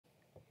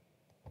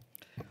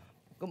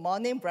Good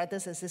morning,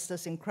 brothers and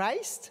sisters in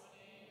Christ.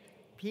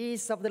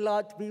 Peace of the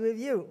Lord be with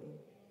you.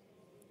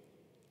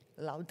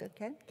 Louder,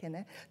 can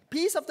I?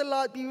 Peace of the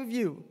Lord be with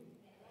you.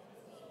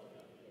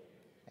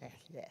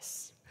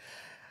 Yes.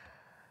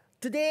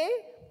 Today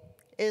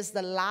is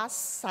the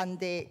last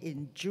Sunday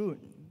in June,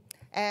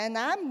 and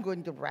I'm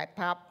going to wrap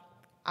up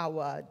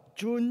our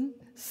June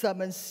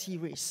sermon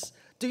series.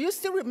 Do you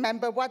still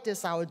remember what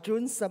is our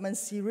June sermon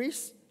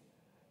series?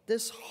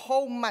 This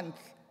whole month.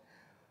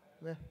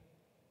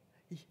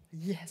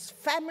 Yes,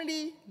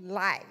 family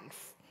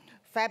life.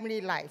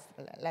 Family life.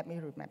 Let me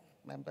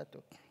remember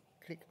to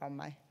click on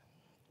my...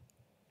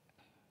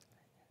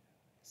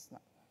 It's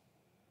not...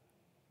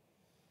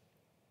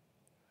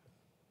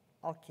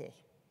 Okay.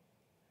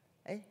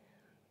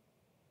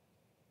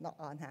 Not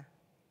on, huh?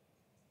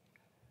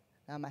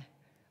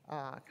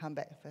 Now come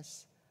back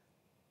first.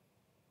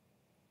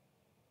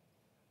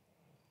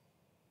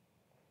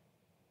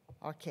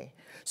 Okay.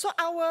 So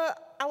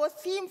our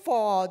theme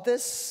for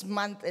this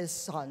month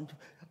is on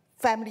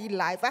family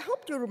life. I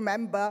hope you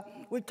remember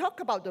we talk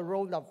about the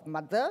role of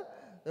mother,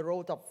 the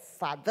role of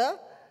father,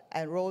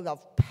 and role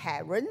of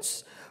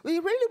parents. We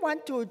really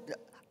want to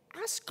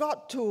ask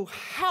God to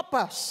help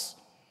us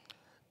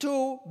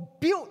to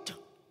build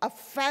a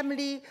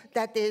family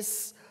that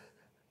is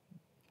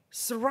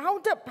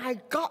surrounded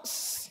by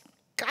God's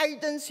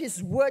guidance,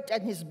 His word,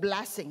 and His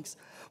blessings.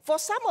 For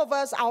some of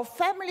us, our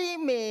family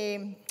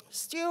may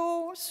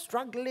still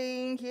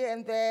struggling here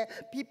and there.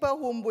 People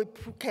whom we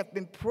have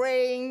been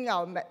praying,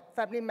 our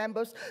family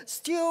members,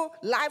 still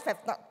life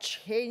have not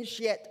changed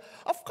yet.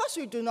 Of course,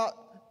 we do not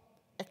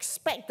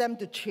expect them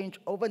to change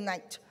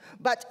overnight.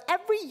 But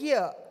every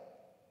year,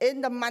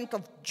 in the month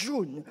of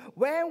June,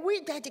 when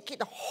we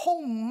dedicate a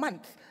whole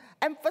month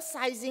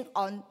emphasizing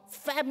on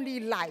family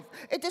life,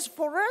 it is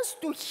for us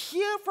to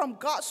hear from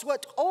God's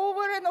word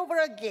over and over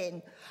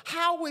again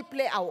how we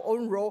play our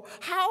own role,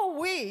 how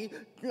we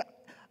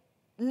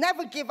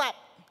never give up,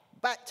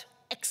 but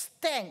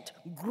extend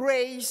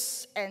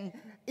grace and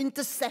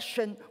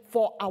intercession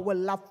for our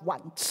loved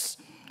ones.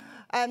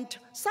 And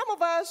some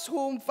of us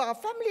whom our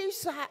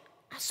families are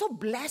so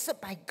blessed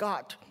by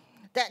God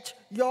that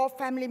your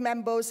family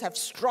members have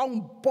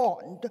strong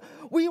bond.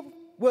 We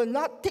will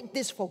not take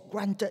this for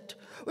granted.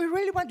 We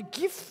really want to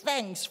give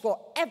thanks for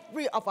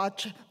every of our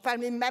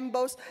family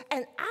members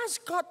and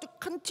ask God to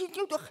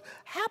continue to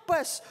help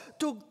us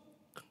to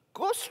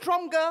go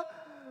stronger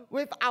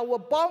with our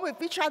bond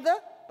with each other,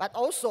 but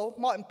also,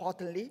 more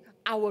importantly,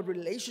 our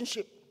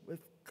relationship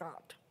with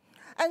God.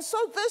 And so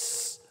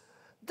this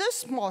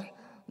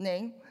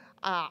morning,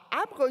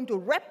 I'm going to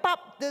wrap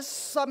up this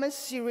sermon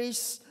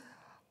series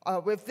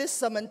with this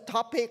sermon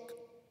topic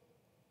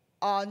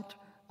on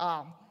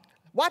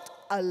what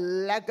a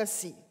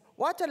legacy.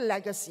 What a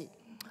legacy.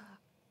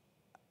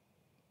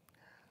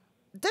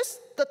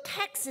 The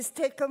text is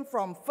taken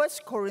from 1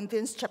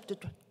 Corinthians chapter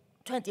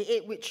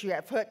 28, which you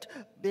have heard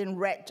being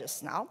read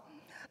just now.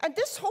 And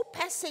this whole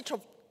passage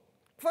of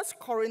 1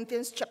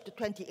 Corinthians chapter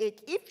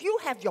 28, if you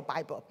have your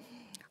Bible,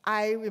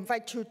 I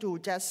invite you to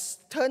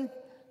just turn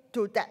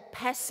to that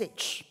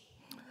passage,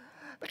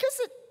 because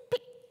it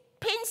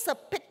paints a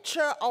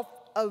picture of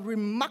a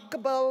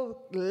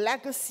remarkable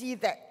legacy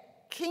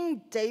that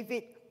King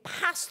David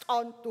passed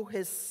on to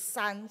his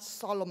son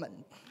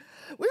Solomon.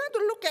 We want to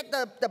look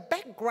at the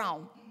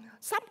background,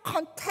 some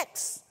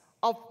context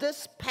of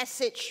this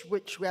passage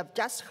which we have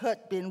just heard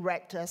being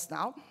read just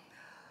now.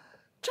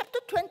 Chapter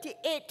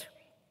 28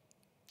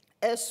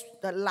 is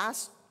the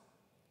last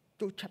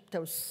two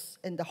chapters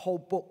in the whole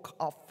book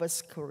of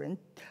 1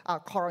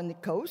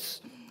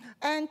 Chronicles,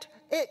 and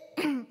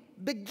it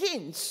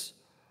begins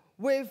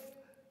with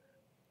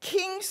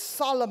King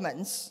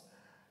Solomon's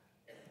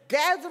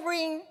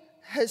gathering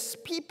his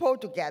people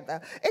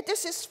together. It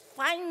is his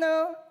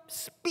final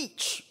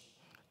speech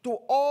to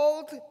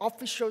all the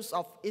officials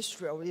of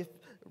Israel, with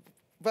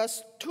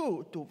verse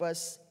 2 to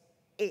verse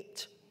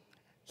 8.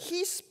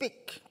 He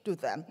speaks to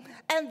them.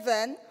 And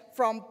then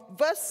from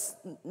verse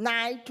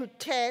 9 to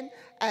 10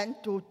 and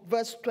to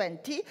verse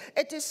 20,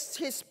 it is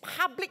his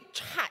public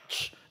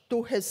charge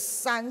to his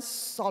son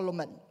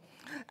Solomon.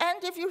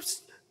 And if you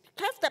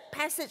have that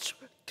passage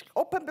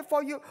open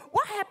before you,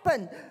 what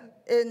happened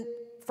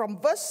from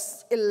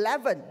verse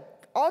 11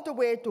 all the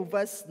way to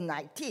verse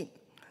 19?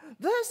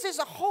 This is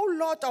a whole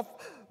lot of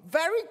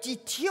very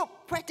detailed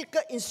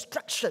practical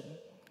instruction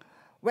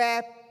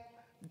where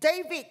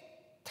David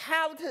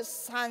tells his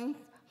son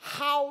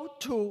how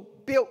to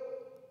build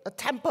the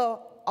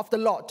temple of the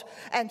Lord.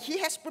 And he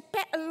has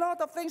prepared a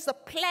lot of things, the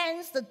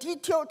plans, the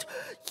detailed.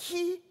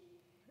 He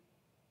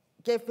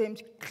gave him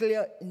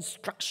clear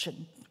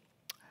instruction.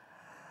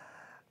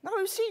 Now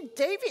you see,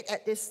 David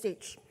at this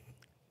stage,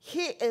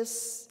 he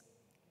is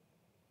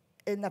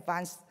in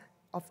advance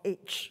of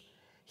age.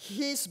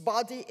 His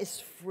body is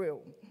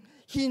frail.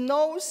 He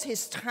knows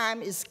his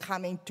time is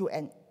coming to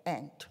an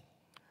end.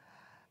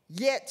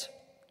 Yet,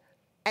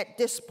 at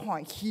this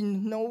point, he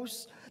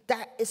knows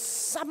there is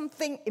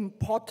something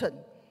important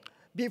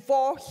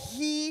before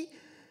he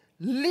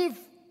leaves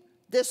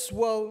this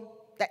world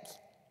that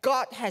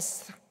God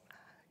has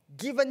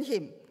given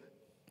him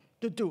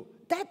to do.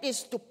 That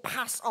is to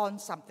pass on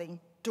something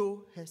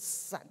to his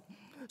son.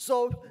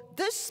 So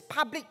this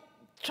public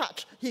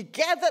church, he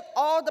gathered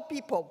all the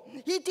people.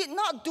 He did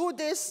not do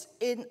this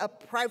in a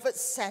private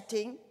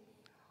setting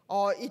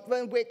or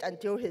even wait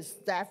until his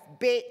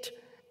deathbed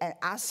and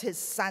ask his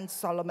son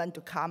Solomon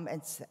to come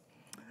and say.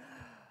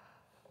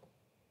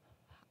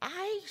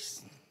 I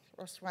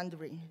was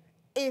wondering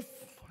if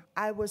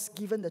I was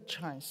given the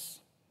chance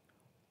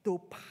to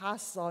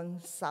pass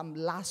on some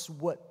last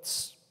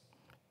words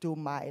to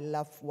my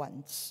loved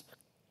ones,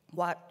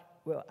 what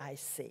will I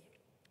say?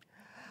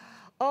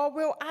 Or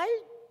will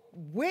I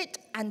wait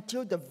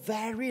until the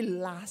very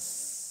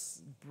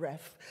last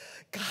breath,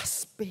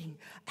 gasping,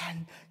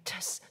 and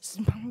just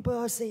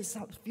mumble, say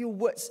some few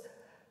words?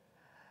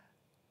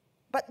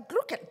 But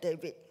look at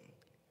David.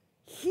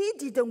 He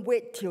didn't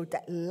wait till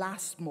that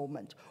last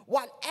moment.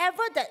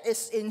 Whatever that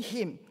is in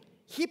him,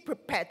 he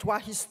prepared while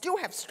he still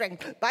has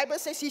strength. The Bible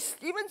says he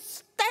even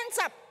stands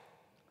up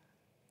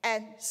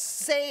and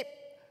say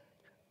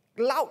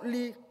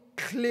loudly,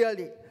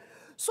 clearly.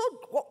 So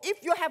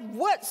if you have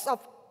words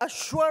of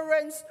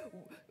assurance,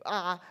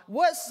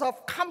 words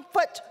of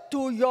comfort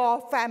to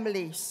your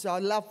families, your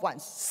loved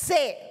ones,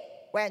 say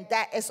when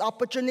there is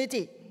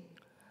opportunity.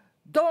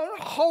 Don't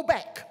hold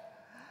back.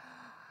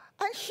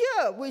 And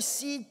here we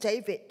see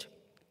David.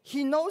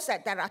 He knows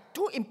that there are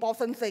two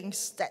important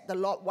things that the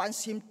Lord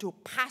wants him to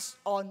pass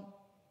on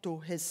to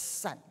his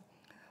son.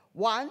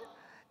 One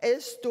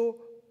is to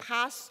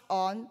pass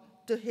on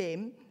to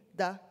him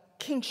the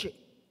kingship.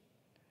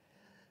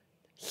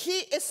 He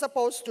is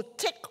supposed to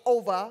take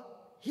over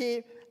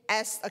him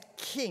as a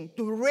king,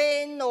 to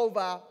reign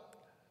over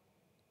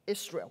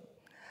Israel.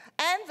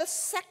 And the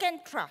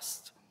second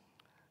trust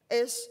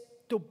is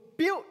to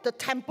build the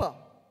temple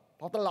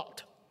of the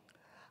Lord.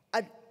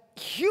 A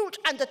huge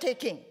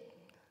undertaking.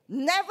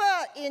 Never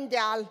in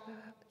their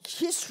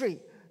history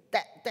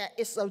that there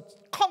is a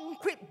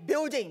concrete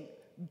building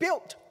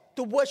built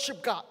to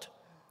worship God.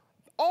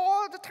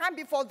 All the time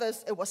before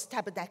this, it was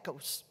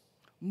tabernacles,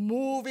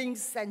 moving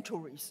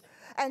sanctuaries.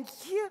 And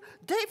here,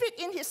 David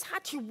in his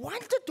heart, he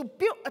wanted to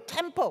build a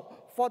temple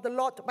for the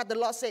Lord, but the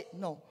Lord said,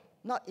 no,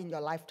 not in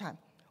your lifetime.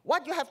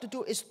 What you have to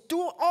do is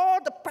do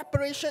all the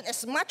preparation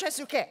as much as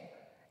you can,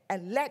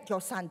 and let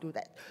your son do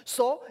that.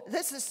 So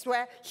this is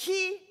where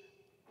he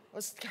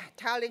was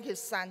telling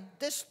his son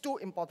these two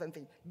important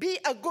things. Be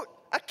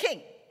a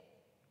king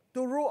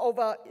to rule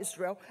over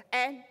Israel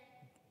and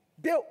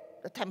build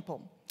the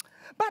temple.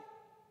 But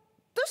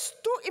these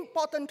two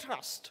important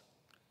trusts,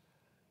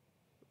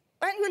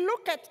 when we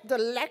look at the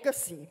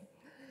legacy,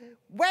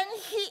 when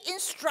he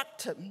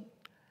instructed him,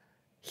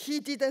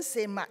 he didn't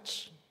say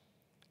much.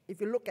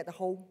 If you look at the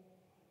whole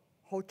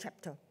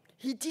chapter,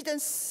 he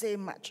didn't say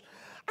much.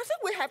 I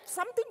think we have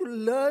something to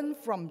learn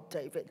from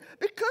David,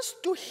 because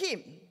to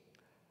him,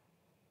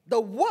 the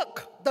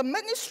work, the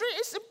ministry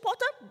is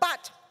important,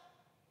 but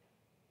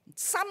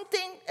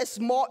something is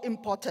more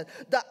important.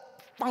 The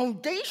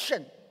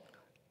foundation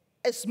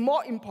is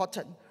more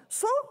important.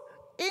 So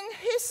in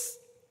his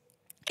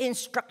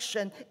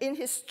instruction, in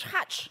his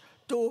charge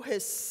to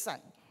his son,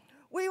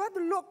 we want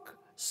to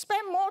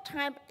spend more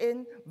time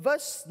in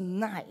verse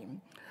 9,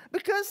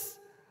 because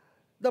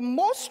the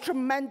most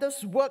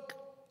tremendous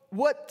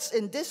words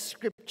in this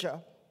scripture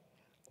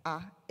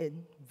are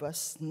in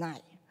verse 9.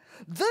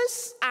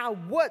 These are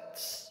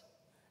words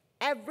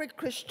every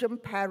Christian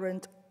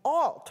parent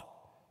ought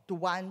to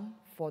want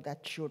for their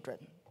children.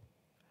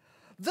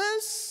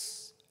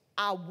 These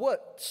are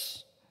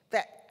words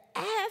that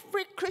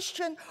every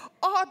Christian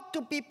ought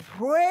to be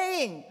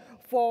praying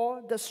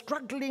for the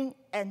struggling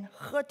and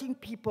hurting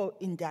people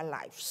in their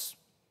lives.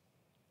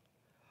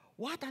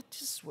 What are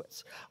these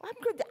words? I'm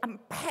going to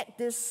unpack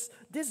this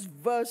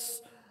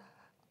verse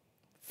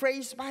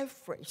phrase by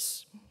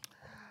phrase.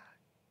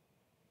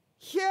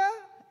 Here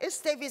is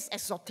David's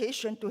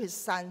exhortation to his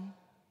son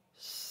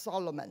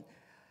Solomon.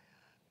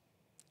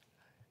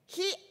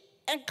 He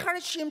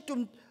encouraged him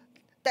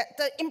that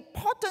the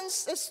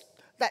importance is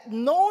that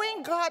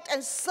knowing God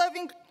and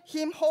serving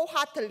him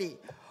wholeheartedly,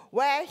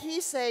 where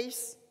he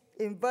says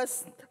in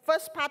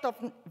first part of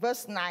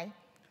verse 9,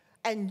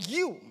 and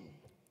you,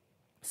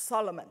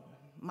 Solomon,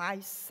 my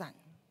son,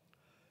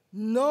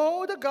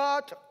 know the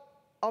God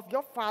of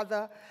your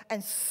father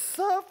and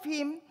serve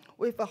him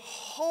with a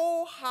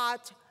whole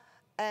heart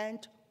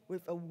and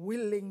with a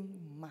willing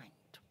mind.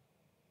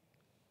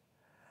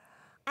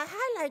 I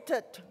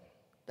highlighted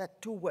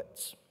that two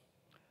words.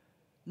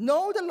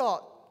 Know the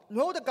Lord,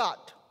 know the God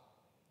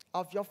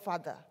of your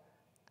father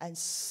and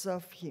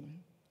serve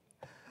him.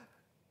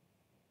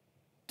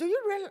 Do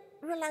you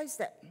realize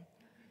that?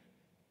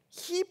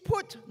 He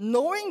put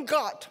knowing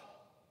God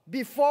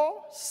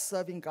before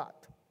serving God.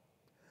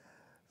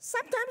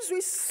 Sometimes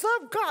we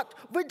serve God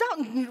without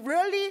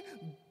really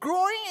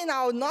growing in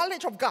our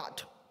knowledge of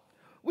God.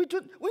 We know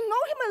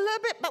him a little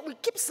bit, but we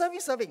keep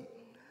serving.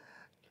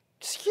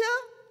 Here,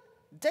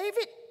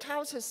 David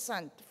tells his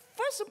son, the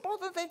first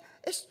important thing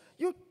is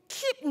you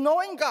keep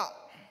knowing God.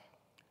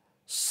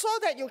 so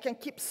that you can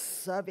keep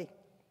serving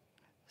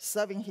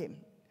him.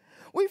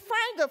 We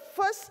find the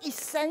first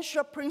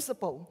essential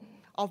principle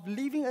of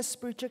leaving a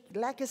spiritual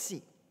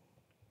legacy.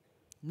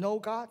 Know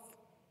God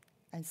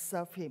and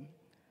serve him,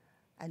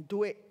 and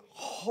do it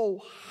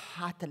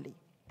wholeheartedly.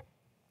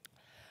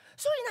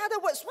 So in other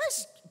words, what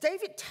is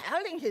David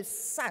telling his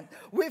son?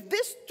 With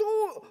these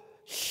two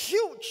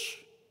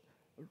huge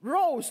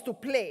roles to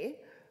play,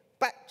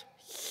 but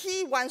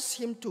he wants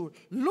him to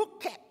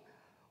look at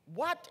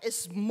what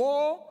is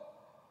more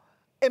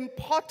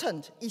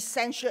important,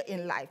 essential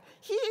in life.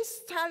 He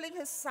is telling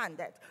his son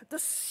that the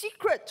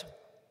secret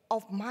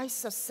of my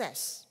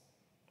success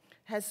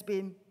has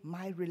been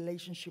my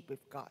relationship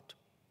with God.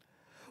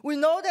 We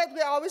know that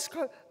we always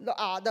call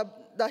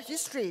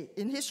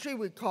in history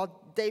we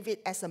call David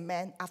as a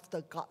man after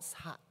God's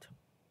heart.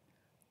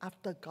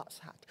 After God's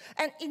heart.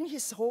 And in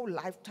his whole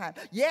lifetime,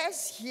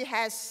 yes, he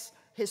has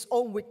his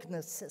own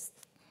weaknesses.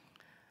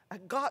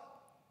 God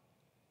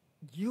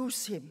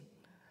used him.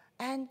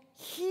 And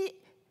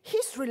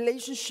his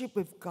relationship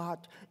with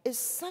God is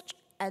such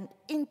an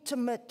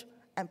intimate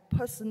and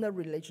personal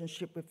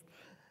relationship with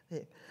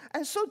him.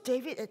 And so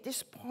David, at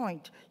this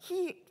point,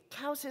 he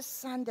tells his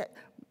son that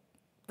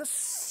the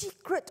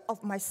secret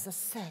of my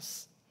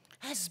success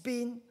has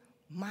been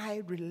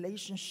my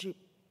relationship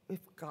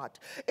with God.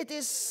 It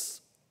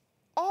is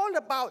all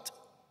about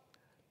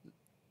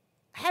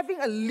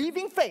having a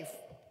living faith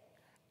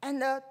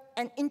and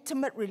an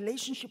intimate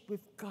relationship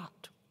with God.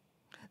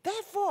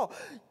 Therefore,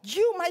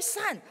 you, my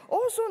son,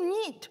 also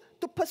need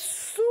to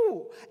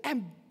pursue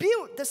and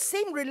build the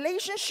same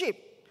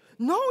relationship.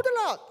 Know the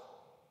Lord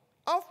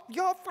of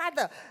your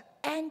father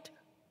and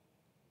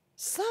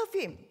serve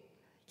him.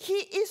 He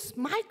is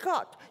my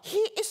God. He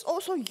is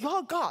also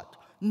your God.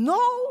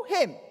 Know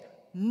him.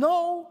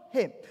 Know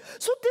him.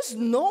 So this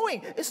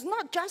knowing is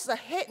not just a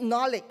head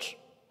knowledge.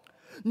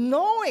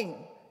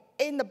 Knowing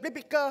in the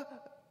biblical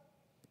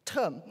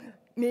term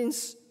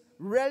means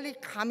really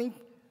coming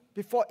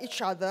before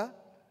each other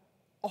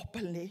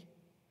openly,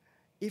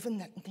 even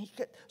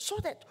naked, so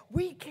that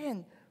we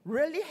can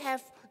really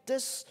have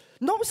this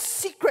no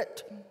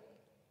secret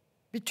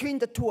between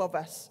the two of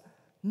us.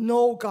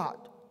 Know God.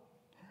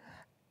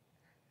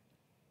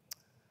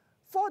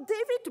 For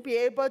David to be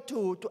able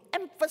to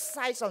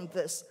emphasize on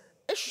this,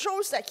 it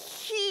shows that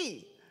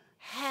he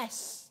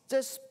has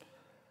this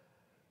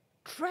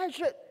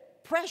treasured,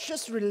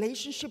 precious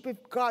relationship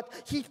with God.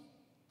 He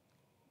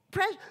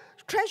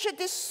treasured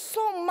this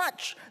so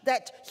much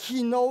that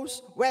he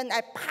knows when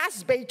I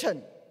pass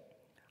baton,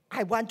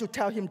 I want to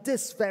tell him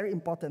this very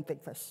important thing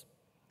first.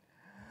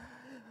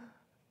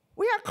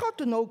 We are called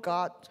to know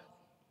God,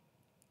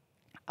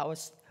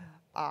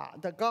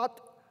 the God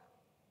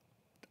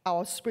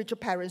our spiritual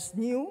parents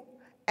knew,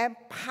 and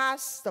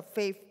pass the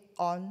faith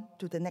on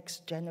to the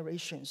next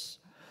generations.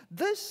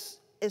 This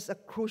is a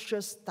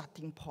crucial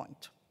starting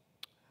point.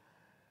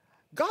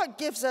 God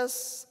gives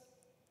us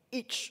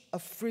each a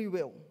free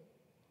will.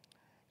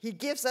 He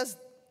gives us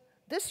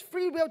this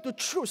free will to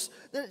choose.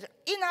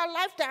 In our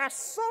life, there are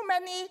so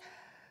many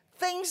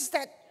things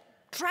that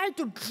try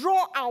to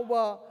draw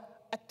our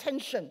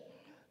attention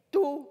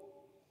to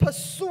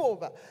pursue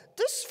over.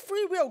 This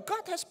free will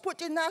God has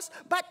put in us,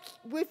 but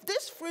with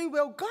this free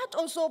will, God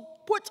also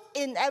put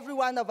in every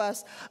one of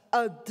us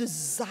a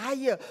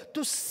desire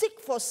to seek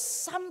for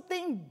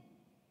something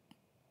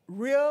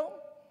real,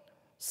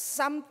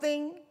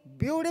 something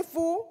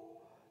beautiful,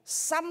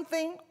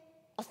 something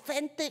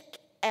authentic,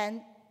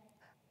 and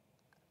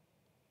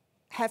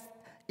have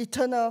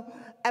eternal,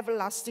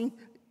 everlasting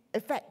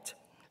effect.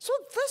 So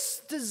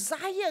this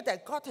desire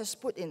that God has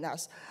put in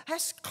us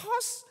has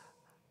caused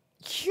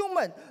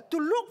human to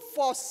look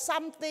for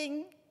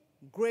something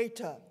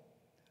greater.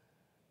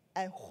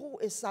 And who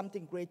is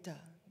something greater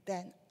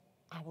than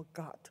our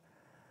God?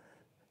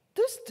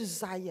 This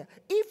desire,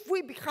 if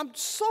we become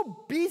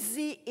so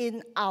busy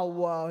in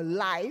our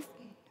life,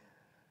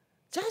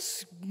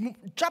 just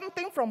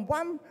jumping from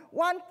one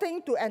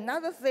thing to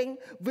another thing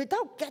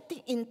without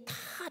getting in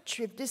touch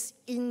with this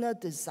inner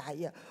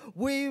desire,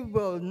 we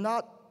will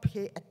not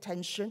pay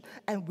attention,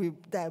 and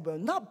there will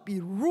not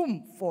be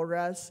room for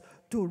us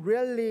to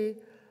really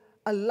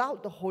allow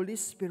the Holy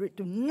Spirit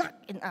to knock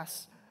in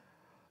us,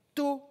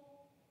 to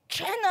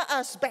channel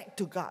us back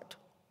to God.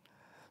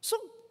 So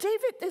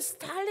David is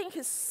telling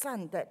his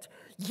son that,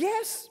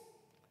 yes,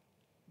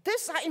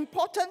 these are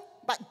important,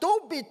 but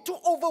don't be too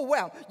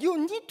overwhelmed. You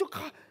need to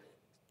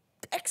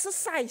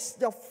exercise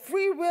your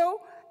free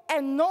will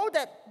and know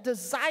that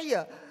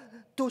desire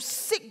to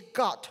seek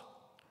God.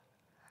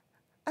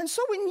 And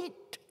so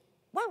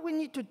what we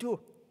need to do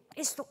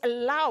is to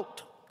allow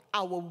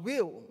our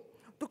will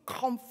to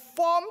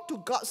conform to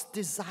God's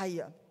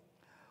desire.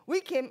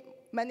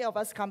 Many of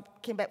us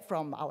came back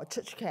from our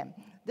church camp.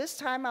 This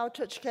time our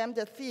church camp,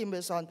 the theme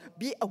is on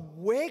be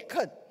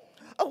awakened.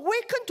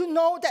 Awakened to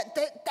know that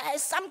there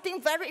is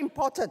something very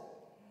important.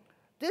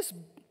 This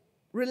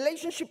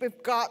relationship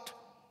with God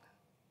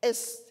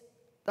is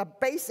the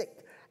basic.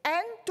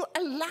 And to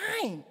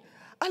align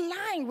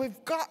align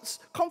with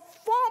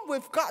conform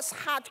with God's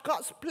heart,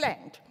 God's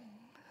plan.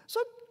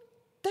 So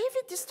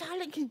David is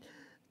telling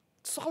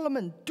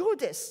Solomon, do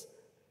this.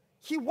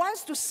 He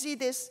wants to see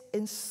this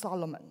in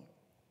Solomon.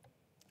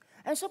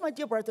 And so, my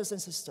dear brothers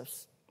and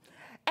sisters,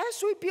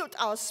 as we build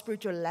our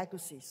spiritual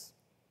legacies,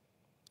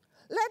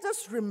 let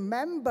us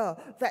remember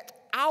that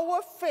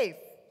our faith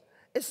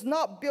is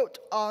not built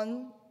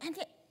on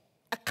any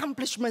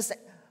accomplishments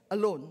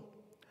alone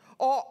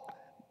or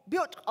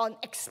built on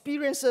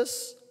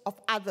experiences of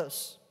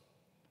others,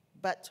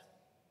 but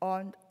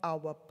on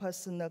our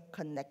personal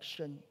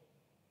connection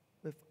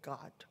with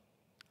God.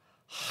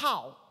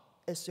 How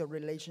is your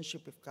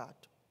relationship with God?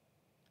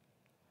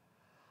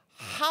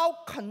 How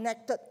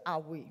connected are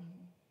we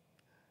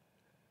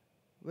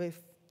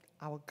with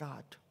our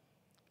God?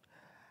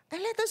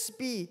 And let us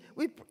be,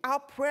 our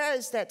prayer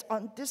is that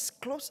on this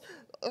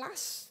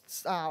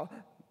last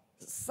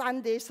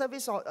Sunday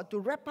service, or to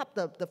wrap up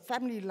the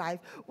family life,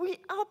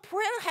 our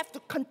prayer have to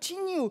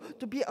continue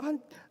to be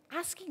on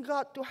asking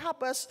God to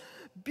help us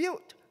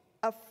build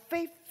a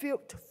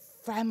faith-filled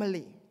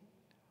family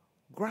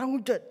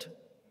grounded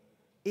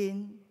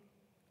in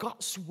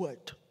God's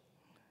word,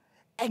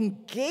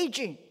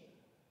 engaging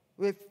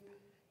with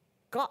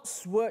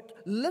God's word,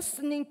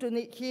 listening to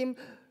Him,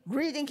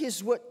 reading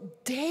His word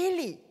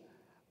daily.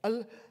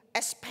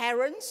 As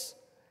parents,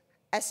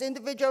 as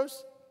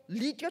individuals,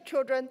 lead your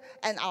children,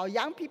 and our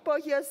young people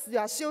here, they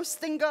are still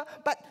single,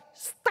 but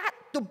start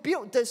to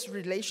build this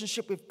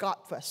relationship with God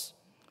first,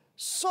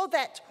 so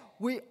that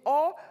we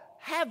all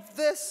have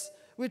this,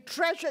 we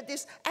treasure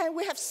this, and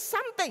we have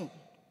something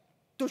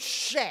to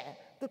share,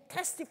 to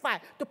testify,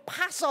 to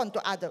pass on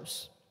to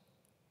others.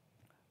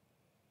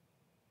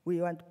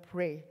 We want to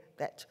pray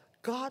that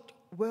God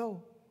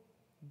will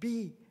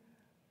be,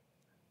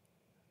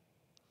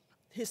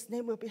 His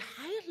name will be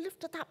higher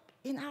lifted up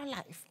in our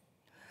life.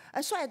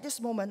 And so at this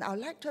moment, I would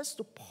like us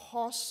to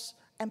pause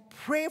and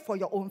pray for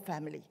your own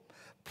family.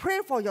 Pray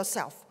for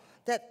yourself,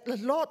 that the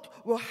Lord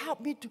will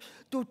help me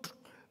to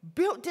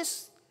build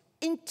this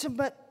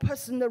intimate,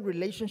 personal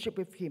relationship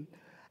with Him.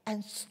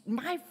 And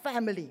my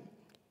family,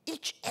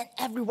 each and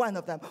every one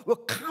of them, will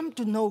come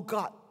to know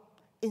God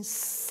in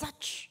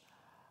such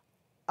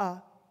a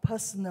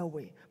personal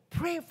way.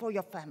 Pray for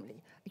your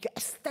family, your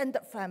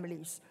extended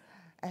families.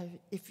 And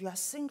if you are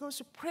single,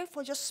 so pray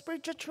for your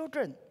spiritual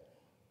children.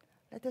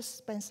 Let us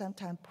spend some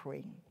time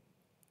praying.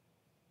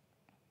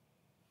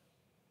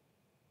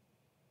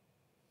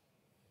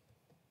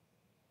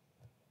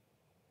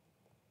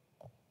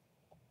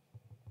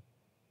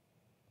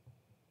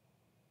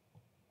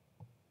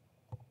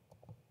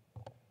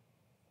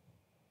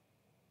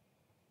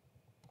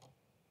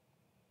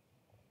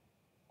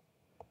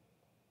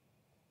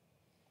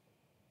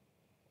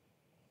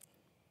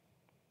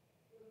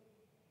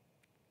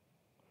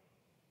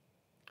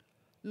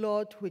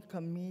 Lord, we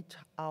commit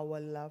our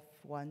loved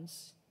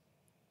ones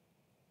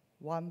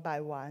one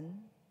by one.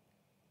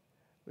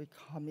 We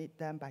commit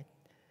them by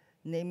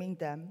naming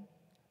them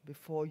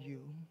before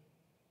you.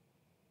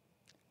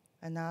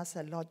 And ask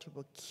that, Lord, you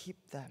will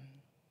keep them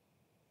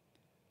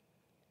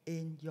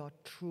in your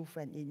truth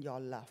and in your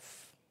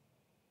love.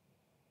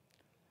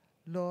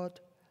 Lord,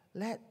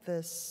 let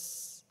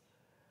this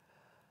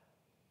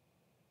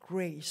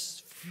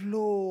grace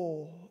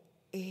flow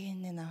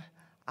in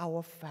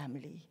our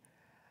family,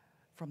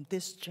 from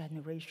this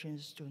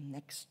generations to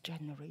next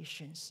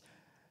generations,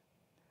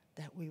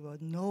 that we will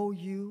know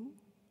you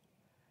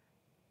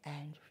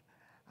and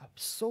are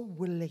so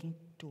willing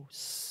to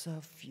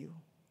serve you.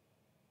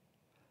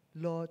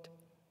 Lord,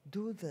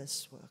 do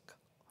this work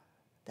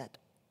that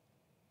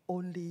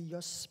only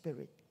your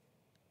Spirit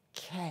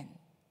can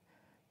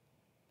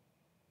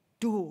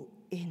do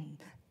in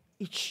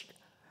each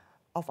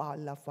of our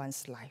loved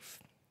ones' life.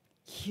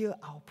 Hear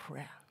our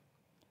prayer.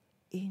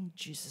 In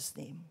Jesus'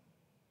 name.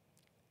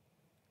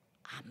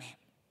 Amen.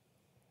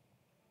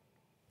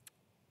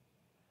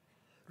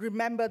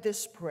 Remember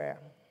this prayer,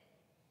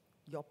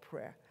 your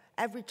prayer.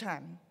 Every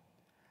time,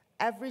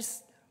 every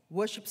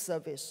worship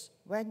service,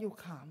 when you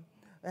come,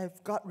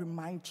 if God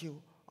reminds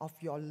you of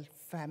your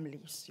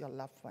families, your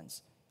loved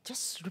ones,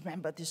 just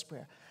remember this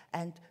prayer.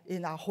 And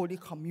in our Holy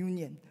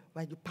Communion,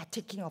 when you're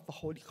partaking of the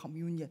Holy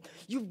Communion,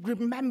 you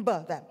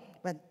remember that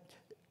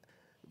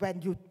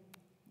when you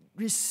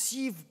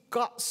receive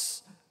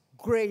God's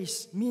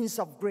grace, means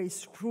of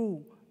grace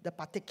through the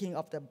partaking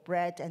of the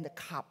bread and the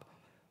cup,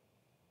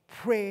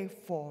 pray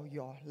for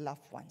your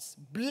loved ones.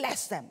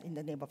 Bless them in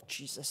the name of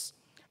Jesus.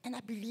 And I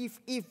believe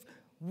if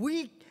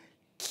we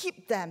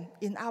keep them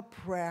in our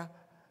prayer,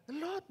 the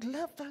Lord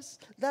loves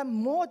them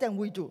more than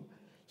we do.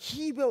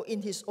 He will,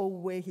 in His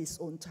own way, His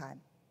own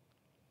time,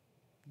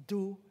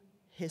 do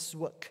His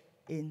work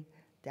in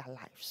their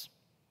lives.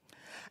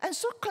 And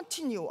so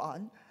continue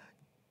on.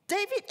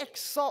 David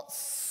exhorts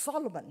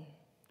Solomon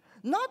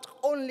not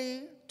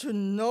only to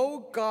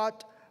know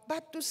God,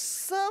 but to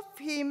serve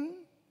Him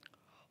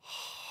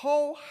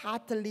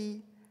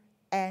wholeheartedly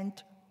and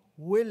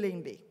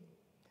willingly.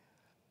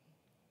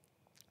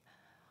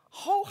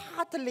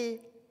 Wholeheartedly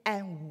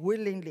and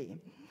willingly.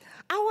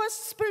 Our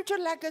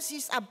spiritual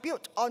legacies are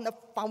built on a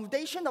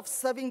foundation of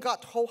serving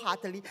God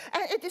wholeheartedly,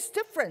 and it is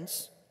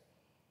different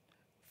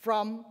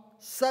from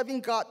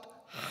serving God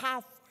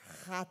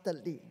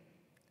half-heartedly.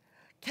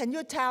 Can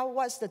you tell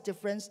what's the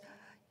difference?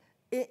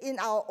 In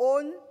our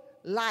own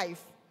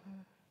life,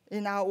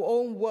 in our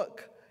own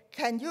work,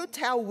 can you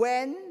tell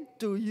when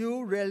do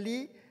you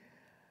really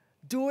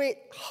do it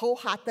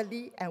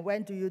wholeheartedly and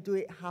when do you do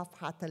it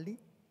half-heartedly?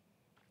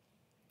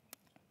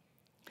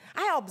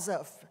 I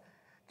observe,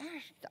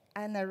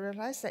 and I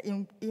realize that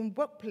in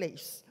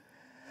workplace,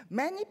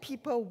 many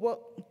people work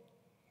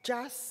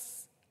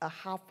just a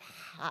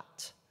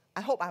half-heart.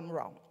 I hope I'm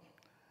wrong.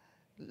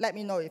 Let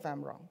me know if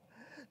I'm wrong.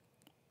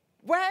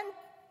 When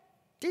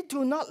they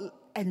do not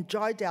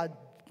enjoy their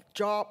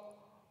job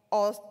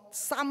or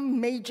some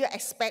major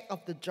aspect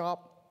of the job,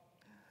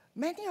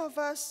 many of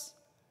us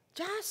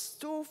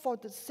just do for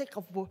the sake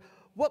of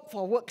work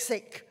for work's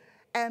sake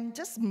and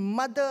just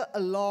muddle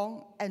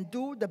along and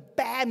do the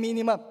bare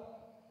minimum.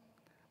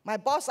 My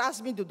boss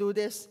asked me to do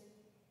this.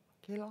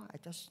 Okay, Lord, I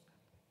just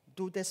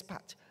do this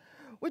part.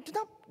 We do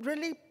not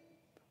really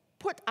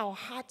put our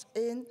heart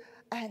in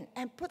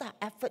and put our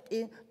effort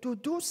in to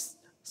do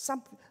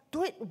something,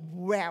 do it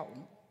well.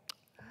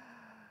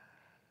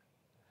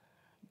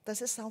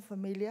 Does it sound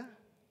familiar?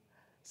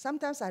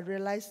 Sometimes I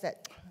realize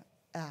that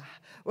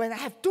when I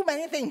have too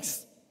many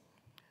things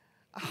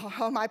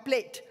on my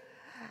plate,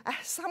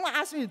 someone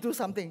asks me to do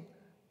something.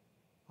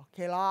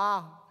 Okay,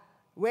 Lord,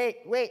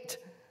 wait.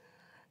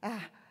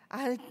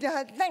 I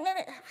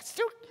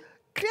still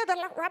clear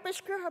the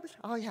rubbish.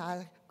 Oh,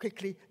 yeah,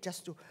 quickly,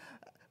 just to,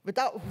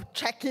 without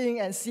checking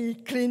and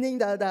cleaning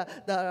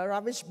the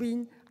rubbish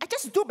bin. I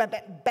just do my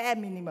bare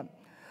minimum.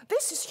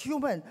 This is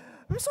human.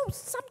 So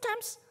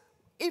sometimes,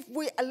 if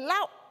we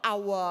allow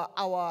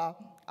our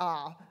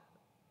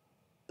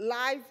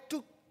life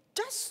to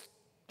just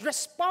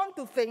respond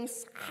to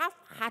things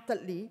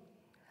half-heartedly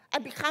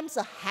and becomes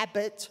a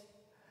habit,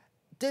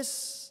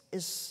 this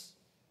is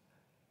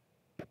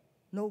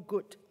no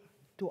good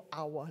to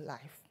our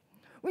life.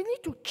 We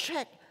need to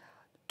check,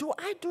 do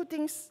I do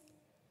things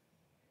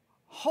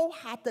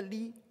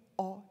wholeheartedly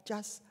or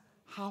just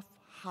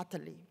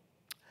half-heartedly?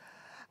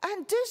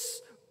 And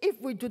this,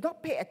 if we do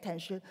not pay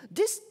attention,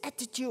 this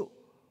attitude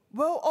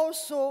will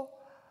also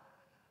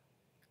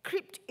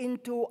creep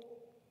into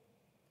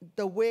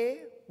the way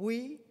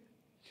we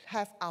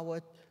have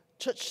our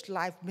church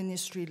life,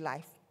 ministry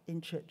life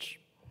in church.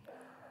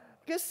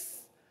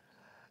 Because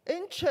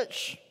in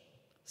church,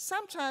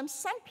 sometimes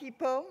some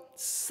people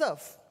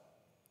serve,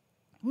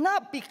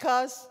 not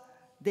because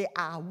they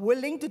are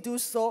willing to do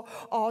so,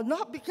 or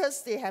not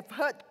because they have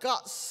heard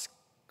God's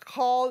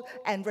call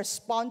and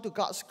respond to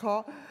God's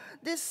call.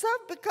 They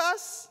serve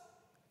because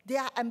they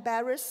are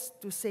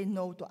embarrassed to say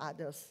no to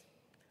others.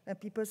 And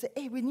people say,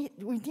 hey, we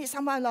need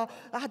someone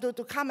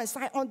to come and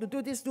sign on to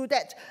do this, do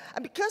that.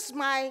 And because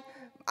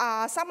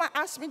someone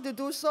asked me to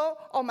do so,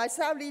 or my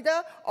cell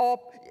leader, or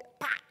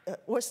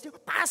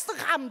pastor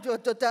come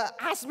to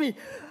ask me,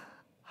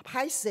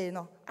 I say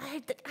no.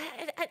 I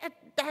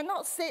dare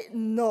not say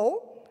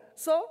no,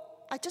 so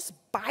I just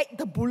bite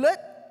the bullet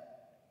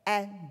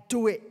and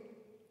do it.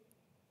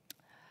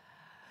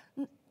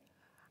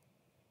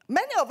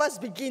 Many of us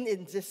begin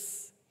in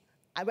this.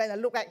 When I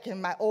look back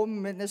in my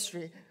own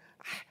ministry,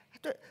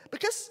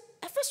 because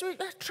at first we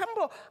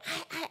tremble.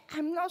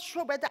 I'm not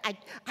sure whether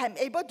I'm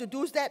able to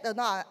do that or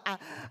not.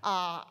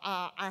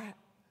 I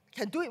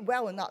can do it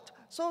well or not.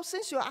 So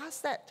since you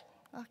asked that,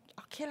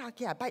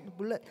 okay, I bite the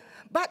bullet.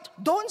 But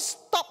don't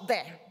stop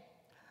there.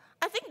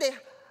 I think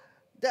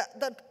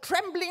the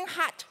trembling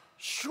heart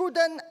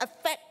shouldn't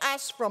affect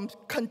us from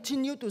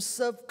continue to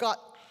serve God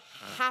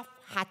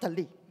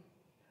half-heartedly.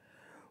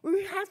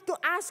 We have to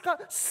ask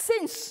God,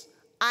 since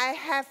I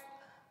have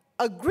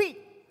agreed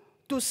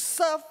to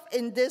serve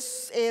in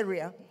this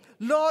area,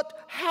 Lord,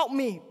 help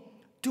me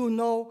to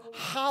know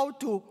how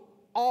to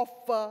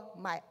offer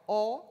my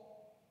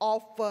all,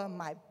 offer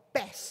my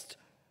best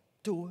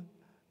to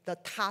the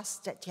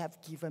task that you have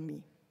given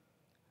me.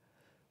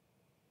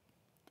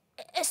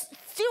 It's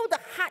still the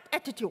heart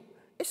attitude.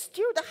 It's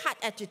still the heart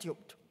attitude.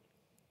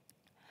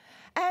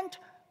 And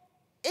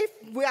if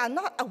we are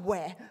not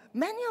aware,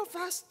 many of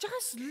us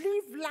just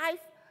live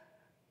life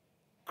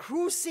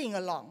cruising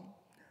along.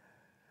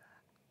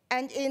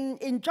 And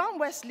in John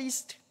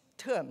Wesley's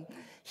term,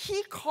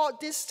 he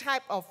called this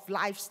type of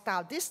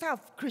lifestyle, this type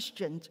of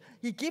Christians,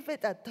 he gave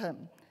it a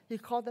term. He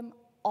called them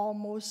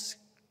almost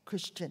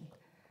Christian.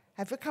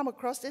 Have you come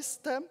across this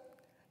term?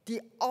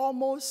 The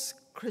almost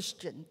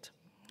Christian.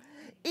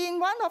 In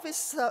one of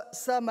his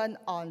sermons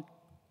on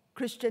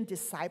Christian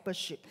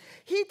discipleship,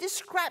 he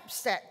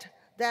describes that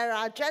there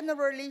are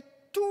generally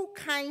two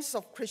kinds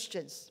of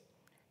Christians,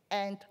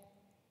 and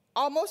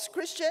almost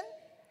Christian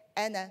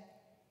and an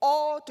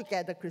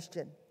altogether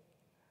Christian.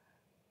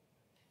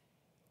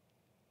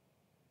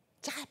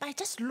 By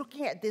just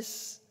looking at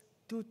these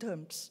two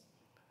terms,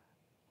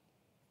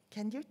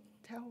 can you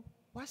tell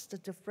what's the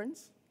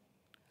difference?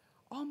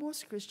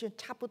 Almost Christian,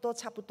 差不多，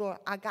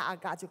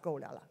 agak-agak 就够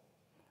了啦。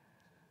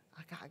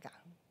agak-agak.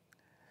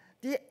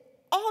 The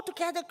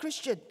altogether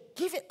Christian,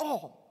 give it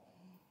all,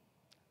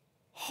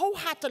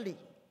 wholeheartedly.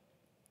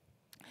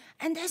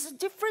 And there's a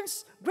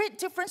difference, great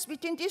difference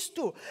between these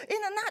two. In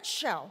a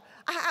nutshell,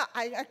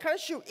 I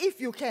encourage you,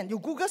 if you can, you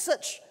Google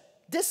search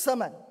this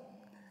sermon.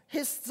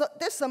 This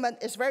sermon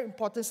is very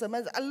important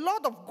sermon. A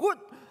lot of good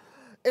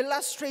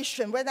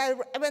illustration. When I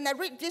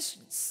read this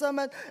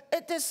sermon,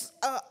 it is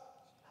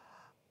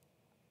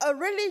a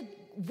really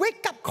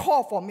wake-up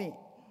call for me.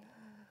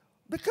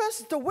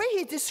 Because the way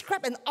he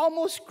described an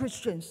almost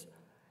Christians,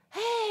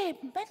 hey,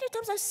 many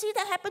times I see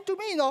that happen to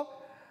me, you know.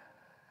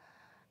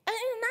 And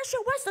in a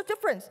nutshell, what's the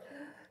difference?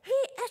 He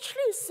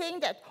actually is saying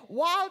that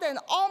while an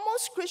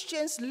almost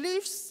Christian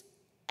lives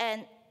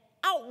an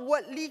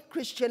outwardly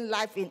Christian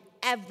life in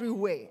every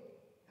way,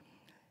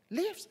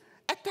 lives,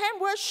 attend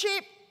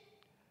worship,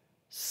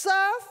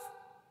 serve,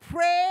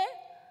 pray,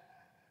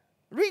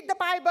 read the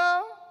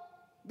Bible,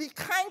 be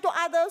kind to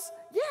others.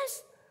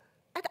 Yes,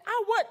 an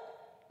outward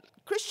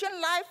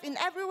Christian life in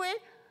every way,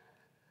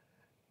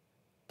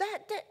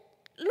 that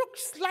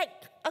looks like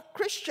a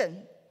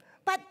Christian.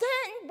 But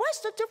then, what's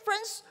the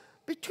difference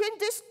between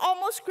this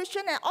almost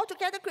Christian and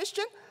altogether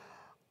Christian?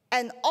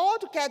 And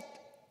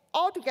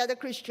altogether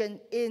Christian,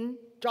 in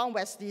John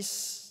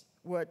Wesley's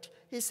word,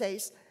 he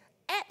says,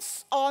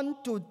 adds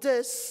on to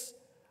this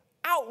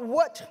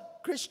outward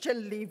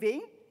Christian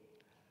living,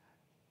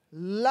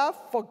 love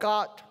for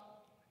God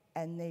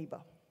and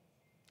neighbor.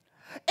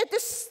 It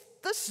is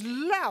this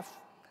love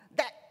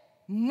that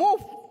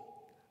moves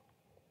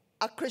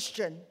a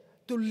Christian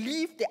to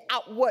live the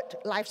outward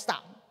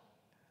lifestyle.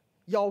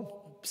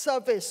 Your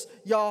service,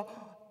 your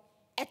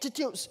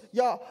attitudes,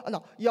 your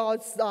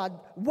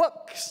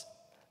works.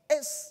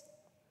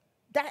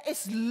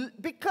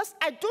 Because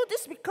I do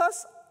this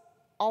because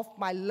of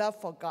my love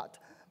for God,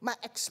 my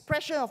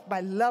expression of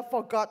my love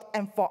for God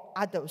and for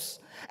others.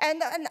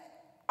 And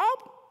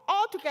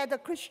altogether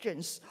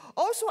Christians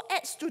also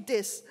adds to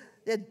this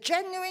the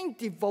genuine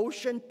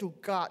devotion to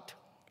God.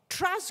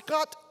 Trust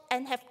God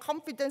and have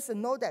confidence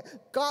and know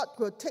that God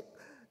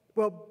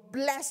will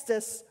bless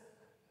us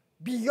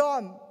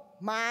beyond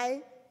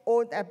my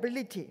own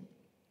ability.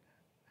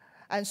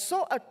 And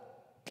so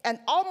an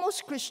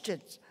almost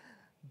Christian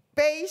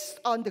based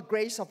on the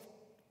grace of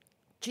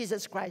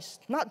Jesus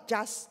Christ, not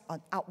just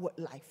on outward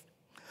life.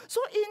 So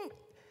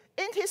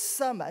in his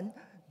sermon,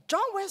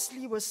 John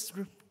Wesley was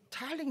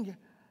telling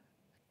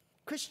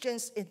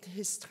Christians in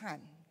his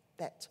time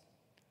that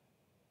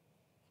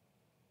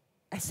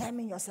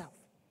examine yourself,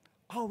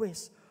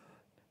 always,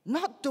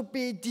 not to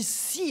be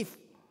deceived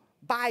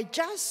by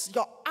just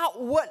your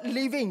outward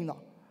living, no.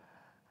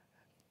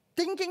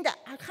 Thinking that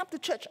I come to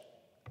church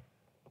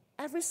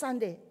every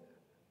Sunday,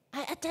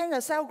 I attend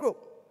a cell group,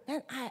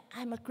 then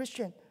I'm a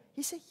Christian.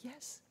 He said,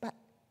 yes, but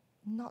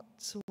not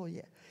so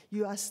yet.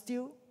 You are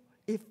still,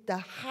 if the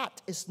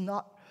heart is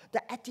not,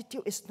 the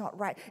attitude is not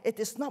right, it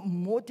is not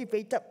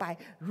motivated by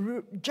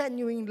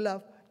genuine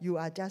love, you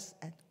are just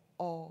an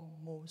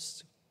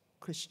almost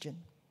Christian.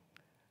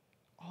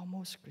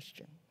 Almost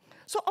Christian.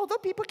 So although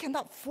people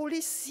cannot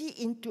fully see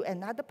into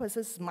another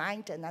person's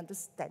mind and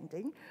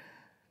understanding,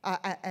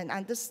 and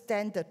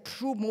understand the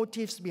true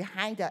motives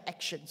behind their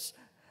actions,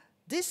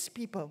 these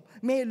people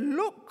may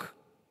look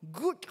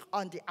good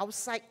on the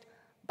outside,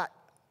 but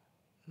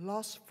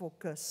lost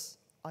focus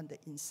on the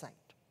inside.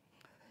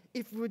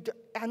 If we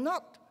are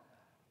not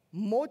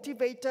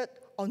motivated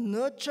or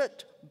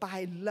nurtured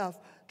by love,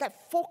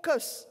 that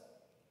focus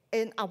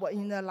in our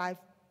inner life,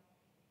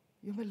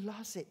 you may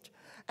lose it.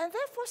 And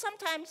therefore,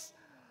 sometimes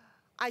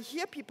I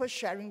hear people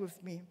sharing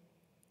with me,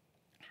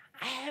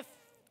 I have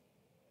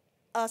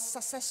a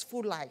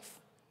successful life,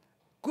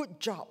 good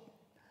job.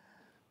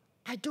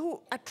 I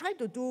try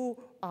to do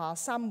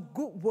some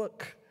good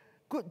work,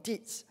 good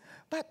deeds.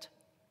 But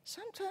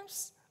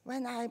sometimes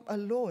when I'm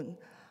alone,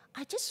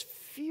 I just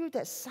feel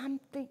that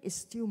something is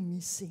still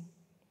missing.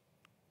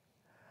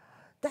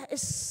 There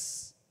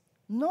is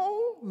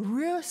no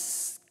real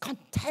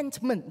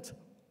contentment,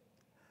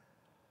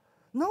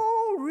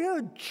 no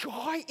real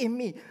joy in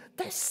me.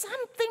 There's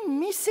something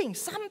missing,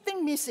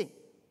 something missing.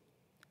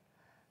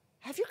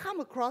 Have you come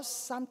across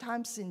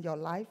sometimes in your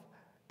life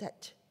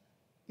that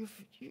you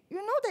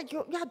know that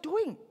you are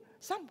doing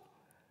some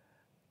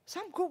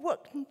good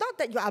work? Not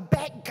that you are a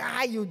bad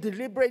guy, you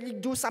deliberately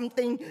do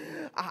something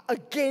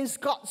against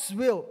God's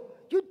will.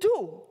 You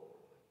do.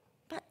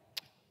 But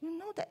you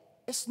know that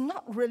it's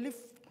not really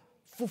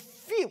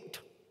fulfilled.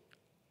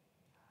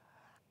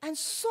 And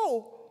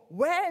so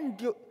when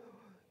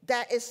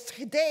there is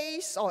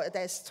days or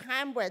there's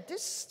time where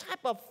this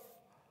type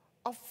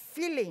of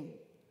feeling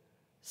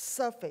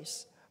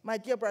surface, my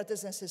dear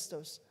brothers and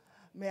sisters,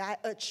 may I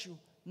urge you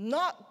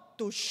not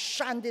to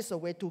shun this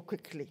away too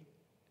quickly,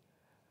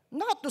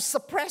 not to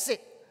suppress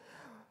it.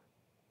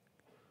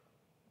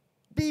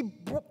 Be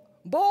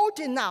bold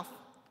enough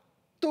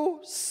to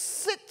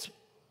sit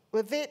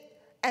with it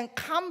and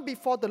come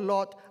before the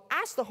Lord.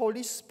 Ask the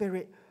Holy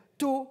Spirit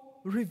to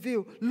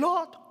reveal,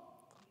 Lord,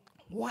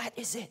 what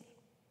is it?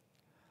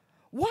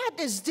 What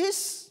is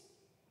this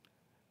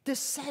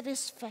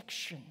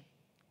dissatisfaction?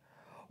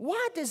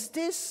 what is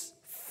this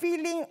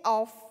feeling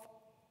of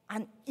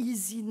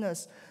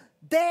uneasiness?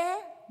 There,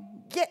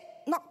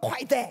 yet not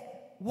quite there.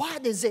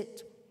 What is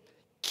it?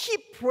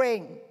 Keep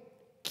praying.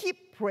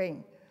 Keep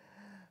praying.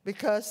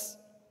 Because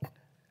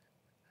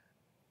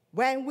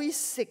when we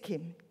seek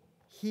him,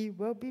 he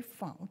will be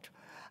found.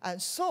 And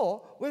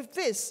so, with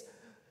this,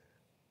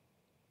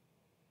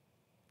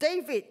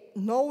 David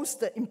knows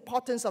the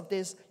importance of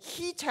this.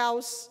 He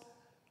tells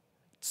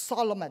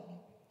Solomon,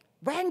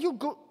 when you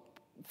go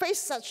face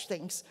such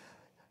things,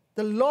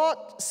 the Lord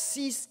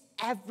sees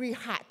every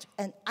heart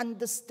and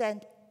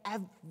understands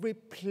every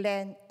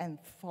plan and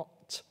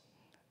thought.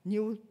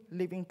 New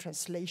Living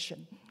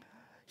Translation.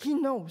 He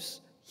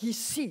knows, he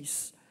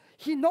sees,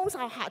 he knows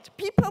our heart.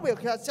 People will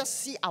just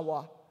see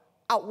our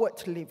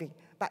outward living,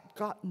 but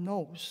God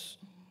knows.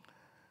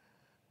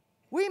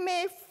 We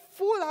may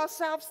fool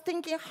ourselves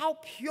thinking how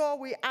pure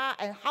we are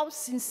and how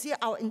sincere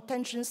our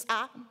intentions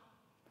are,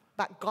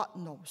 but God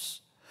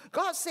knows.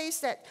 God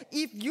says that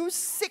if you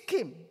seek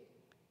him,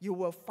 you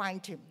will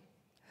find him.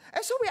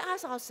 And so we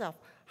ask ourselves,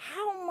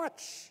 how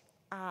much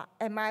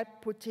am I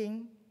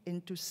putting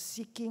into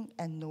seeking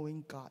and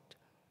knowing God?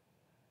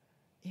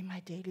 In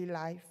my daily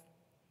life,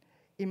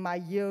 in my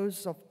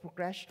years of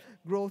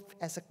growth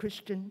as a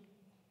Christian,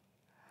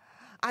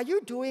 are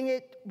you doing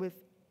it with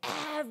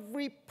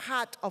every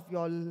part of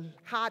your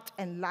heart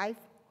and life,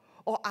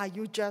 or are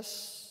you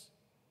just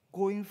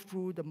going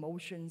through the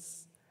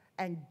motions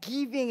and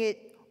giving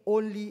it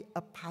only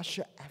a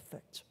partial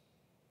effort?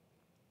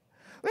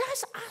 We have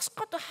to ask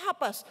God to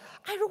help us.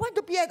 I don't want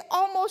to be an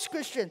almost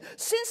Christian.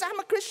 Since I'm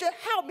a Christian,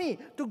 help me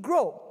to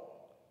grow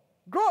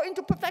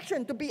into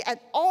perfection, to be an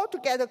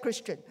altogether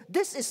Christian.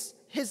 This is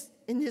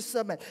in his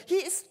sermon. He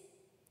is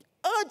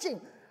urging,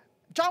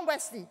 John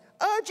Wesley,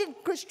 urging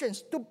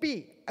Christians to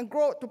be and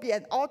grow to be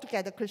an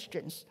altogether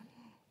Christians.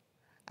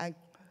 And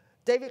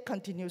David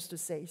continues to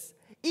say,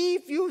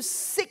 if you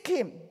seek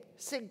him,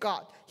 seek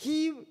God,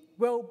 he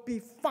will be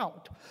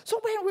found. So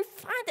when we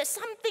find that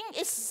something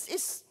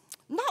is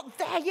not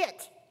there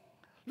yet,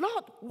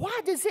 Lord,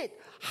 what is it?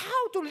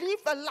 How to live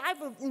a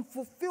life in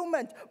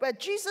fulfillment where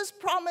Jesus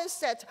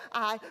promised that,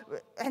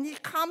 and he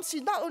comes, he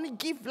not only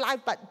give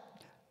life, but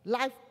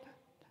life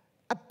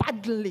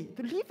abundantly,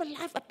 to live a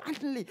life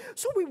abundantly.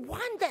 So we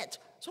want that.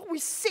 So we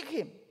seek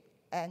him.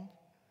 And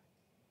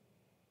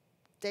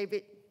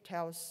David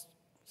tells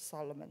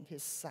Solomon,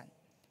 his son,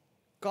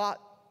 God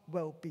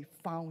will be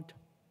found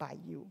by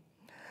you.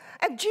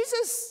 And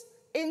Jesus,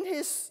 in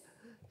his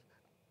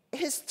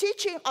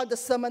teaching on the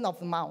Sermon on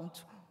the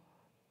Mount,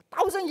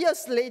 1,000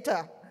 years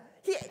later,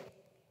 he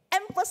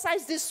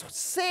emphasized these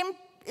same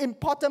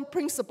important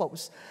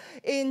principles.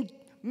 In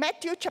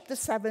Matthew chapter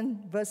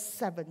 7, verse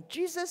 7,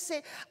 Jesus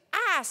said,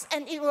 ask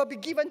and it will be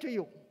given to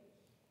you.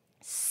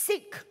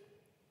 Seek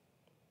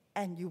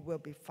and you will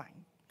be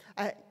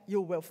find.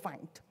 You will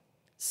find.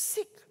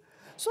 Seek.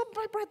 So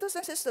my brothers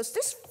and sisters,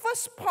 this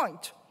first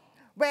point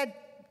where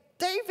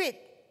David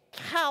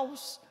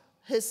tells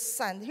his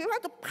son, he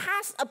wanted to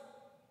pass a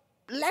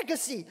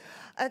legacy,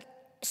 a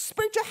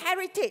spiritual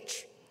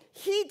heritage.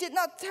 He did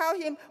not tell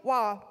him,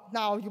 well,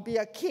 now you be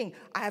a king.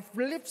 I have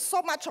lived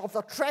so much of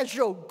the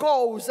treasure,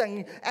 golds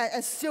and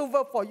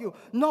silver for you.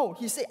 No,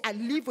 he said, I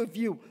live with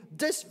you.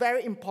 This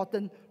very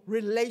important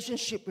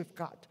relationship with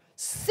God.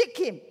 Seek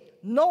him,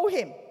 know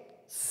him,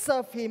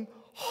 serve him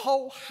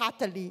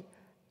wholeheartedly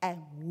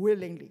and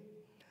willingly.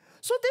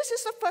 So this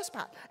is the first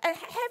part. And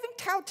having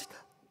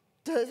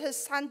told his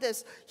son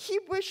this, he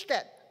wished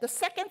that the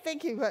second thing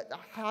he would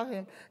tell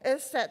him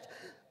is that,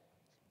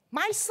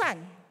 my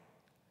son,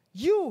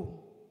 you,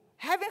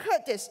 having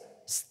heard this,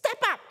 step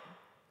up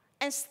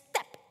and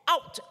step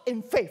out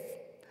in faith.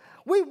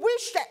 We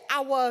wish that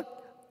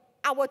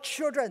our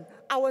children,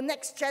 our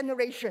next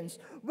generations,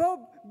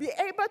 will be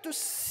able to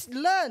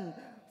learn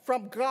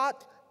from God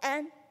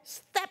and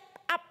step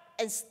up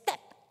and step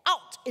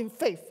out in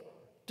faith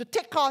to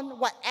take on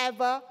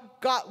whatever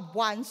God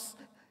wants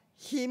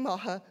him or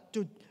her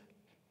to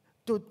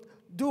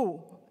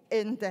do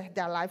in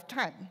their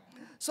lifetime.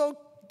 So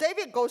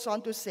David goes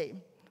on to say,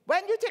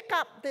 when you take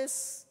up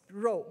this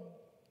role,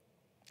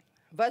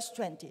 verse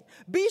 20,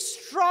 be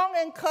strong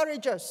and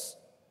courageous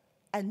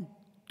and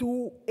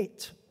do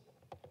it.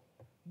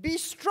 Be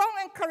strong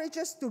and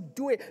courageous to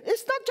do it.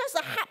 It's not just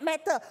a hard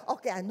matter.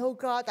 Okay, I know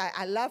God,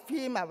 I love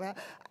him, I will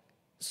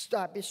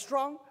be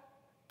strong.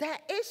 There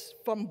is,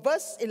 from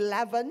verse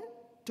 11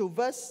 to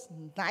verse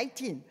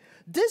 19,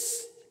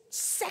 this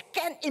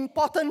second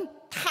important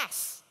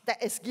task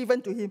that is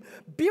given to him,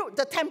 build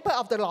the temple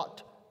of the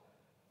Lord.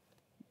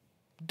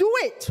 Do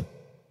it.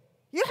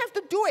 You have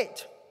to do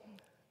it.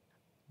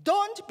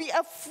 Don't be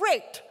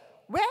afraid.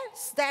 Where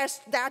there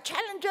are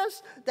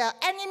challenges, the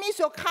enemies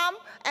will come,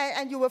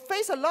 and you will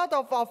face a lot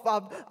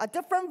of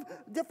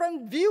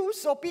different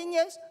views,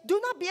 opinions. Do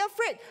not be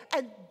afraid,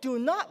 and do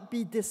not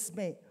be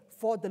dismayed,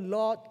 for the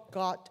Lord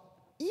God,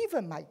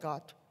 even my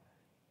God,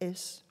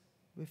 is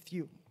with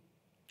you.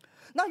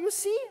 Now you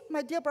see,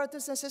 my dear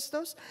brothers and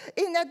sisters,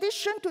 in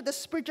addition to the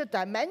spiritual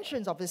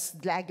dimensions of his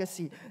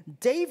legacy,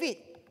 David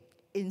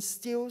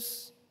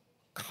instills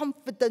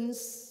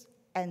confidence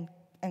and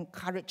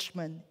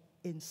encouragement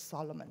in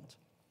Solomon.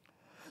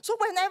 So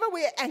whenever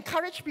we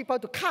encourage people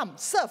to come,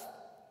 serve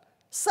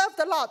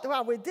the Lord,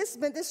 well, with this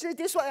ministry,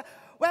 this way,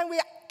 when we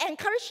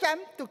encourage them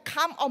to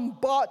come on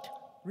board,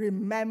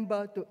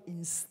 remember to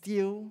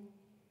instill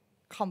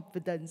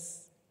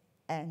confidence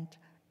and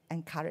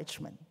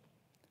encouragement.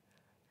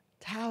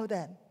 Tell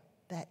them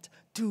that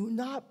do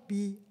not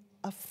be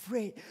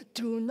afraid,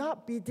 do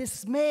not be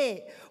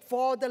dismayed,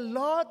 for the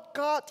Lord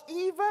God,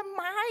 even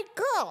my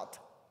God,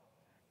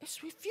 is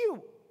with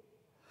you.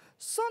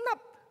 So not,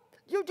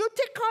 you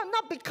take on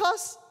not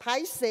because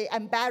I say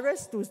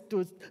embarrassed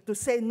to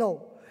say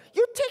no.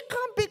 You take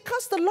on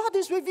because the Lord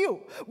is with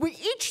you. We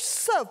each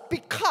serve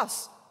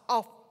because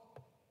of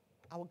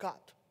our God.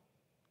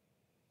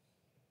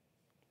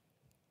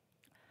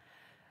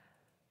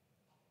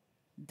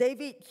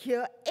 David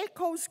here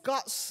echoes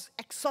God's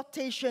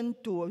exhortation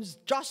to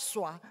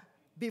Joshua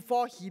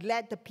before he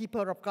led the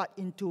people of God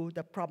into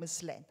the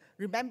promised land.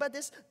 Remember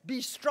this?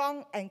 Be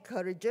strong and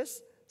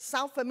courageous.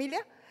 Sound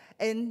familiar?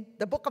 In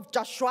the book of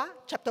Joshua,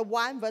 chapter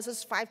 1,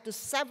 verses 5 to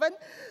 7,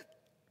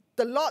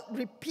 the Lord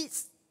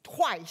repeats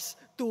twice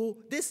to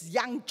this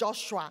young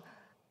Joshua,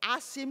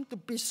 ask him to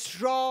be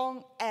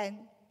strong and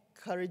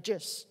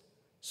courageous.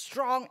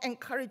 Strong and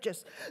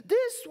courageous.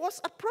 This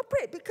was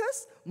appropriate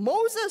because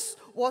Moses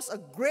was a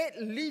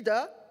great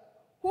leader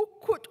who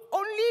could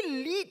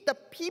only lead the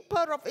people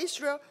of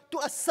Israel to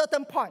a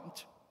certain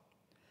point.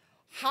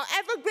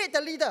 However great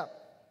the leader,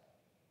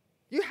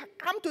 you have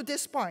come to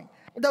this point.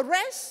 The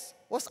rest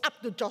was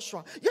up to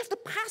Joshua. You have to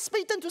pass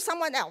baton to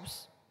someone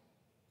else.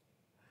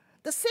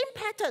 The same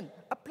pattern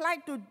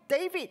applied to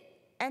David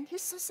and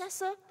his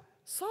successor,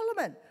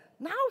 Solomon.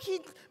 Now he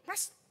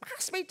must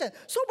pass baton.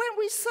 So when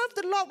we serve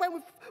the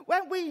Lord,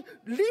 when we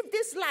live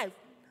this life,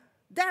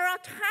 there are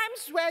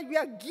times where we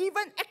are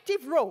given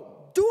active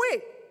role. Do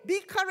it.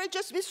 Be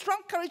courageous, be strong,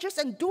 courageous,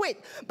 and do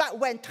it. But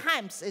when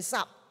times is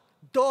up,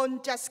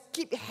 don't just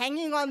keep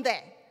hanging on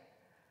there.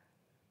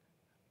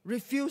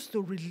 Refuse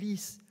to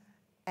release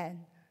and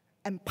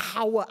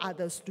empower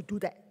others to do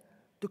that,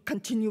 to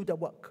continue the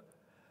work.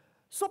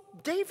 So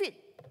David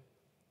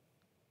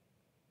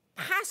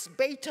passed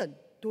baton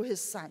to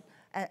his son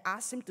and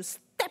asked him to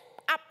step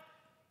up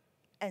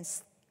and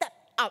step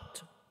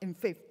out in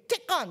faith.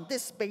 Take on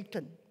this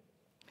baton.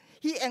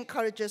 He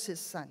encourages his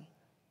son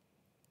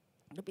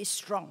to be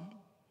strong.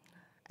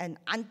 And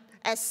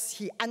as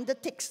he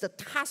undertakes the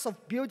task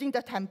of building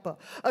the temple,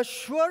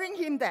 assuring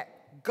him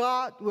that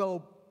God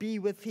will be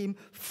with him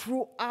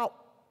throughout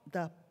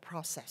the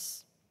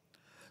process.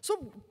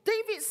 So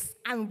David's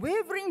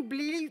unwavering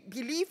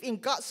belief in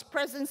God's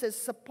presence and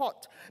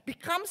support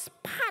becomes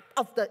part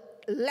of the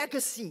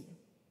legacy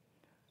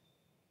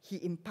he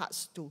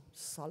imparts to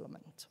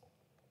Solomon.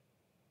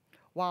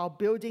 While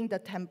building the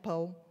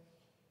temple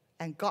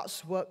and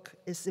God's work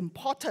is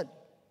important,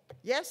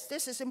 yes,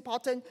 this is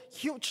important,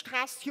 huge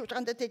task, huge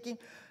undertaking,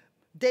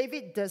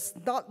 David does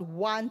not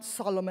want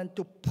Solomon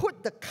to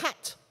put the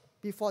cart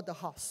before the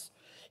horse.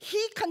 He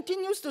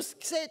continues to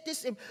say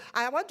this.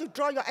 I want to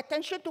draw your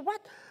attention to what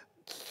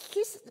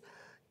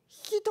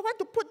he don't want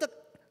to put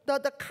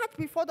the cart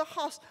before the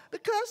horse,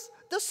 because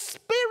the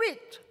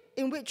spirit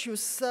in which you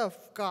serve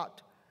God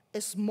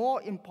is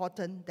more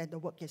important than the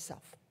work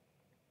itself.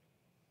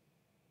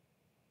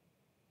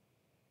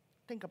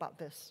 Think about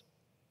this.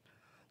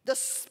 The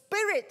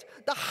spirit,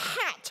 the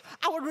heart,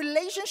 our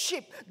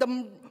relationship,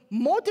 the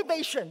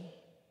motivation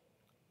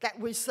that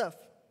we serve,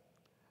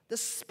 the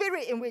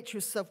spirit in which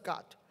you serve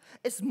God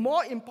is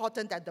more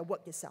important than the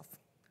work itself.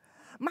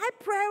 My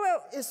prayer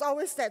is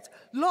always that,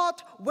 Lord,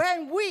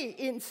 when we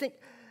in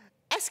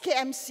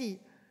SKMC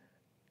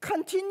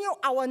continue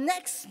our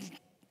next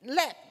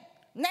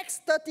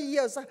 30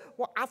 years,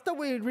 after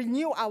we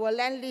renew our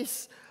land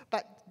lease,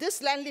 but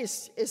this land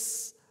lease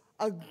is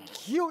a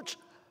huge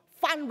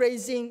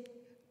fundraising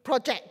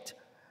project.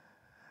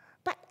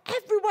 But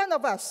every one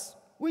of us,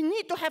 we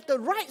need to have the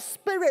right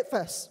spirit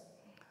first.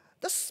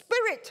 The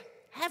spirit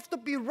has to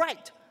be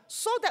right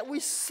so that we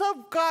serve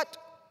God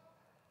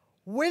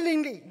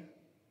willingly,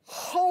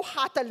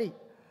 wholeheartedly.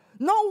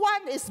 No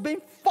one is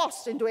being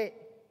forced into it.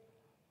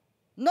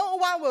 No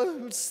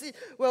one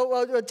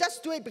will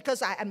just do it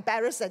because I'm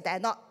embarrassed and they're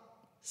not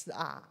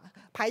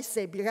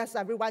paiseh because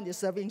everyone is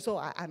serving, so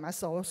I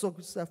must also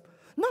serve.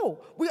 No,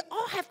 we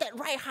all have that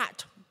right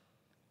heart.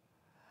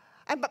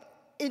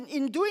 But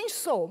in doing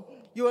so,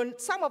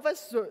 some of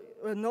us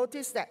will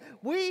notice that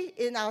we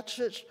in our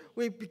church,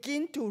 we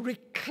begin to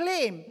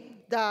reclaim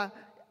the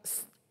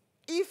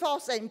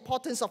ethos and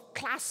importance of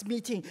class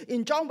meeting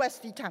in John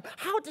Wesley time.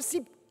 How does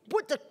he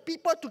put the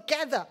people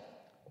together,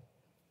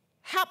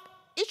 help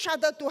each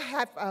other to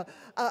have an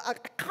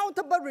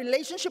accountable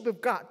relationship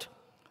with God,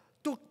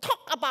 to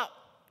talk about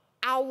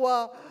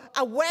our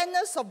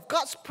awareness of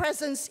God's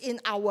presence in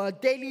our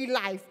daily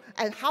life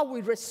and how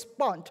we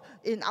respond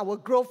in our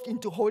growth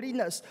into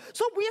holiness.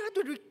 So we have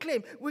to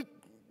reclaim.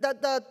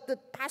 The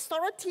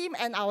pastoral team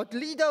and our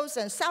leaders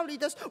and cell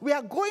leaders, we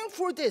are going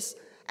through this.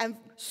 And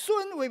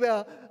soon we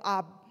will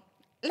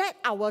let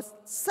our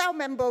cell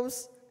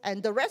members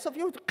and the rest of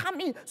you to come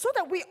in so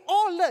that we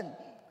all learn.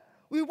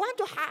 We want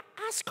to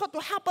ask God to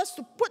help us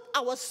to put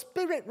our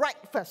spirit right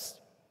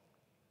first,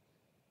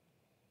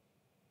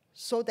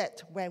 so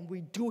that when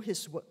we do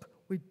His work,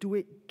 we do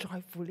it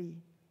joyfully,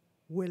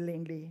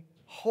 willingly,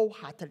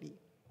 wholeheartedly.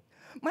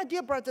 My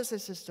dear brothers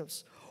and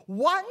sisters,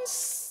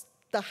 once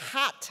the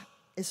heart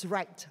is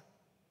right,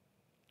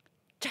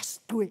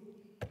 just do it.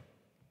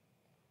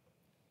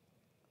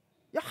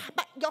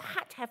 But your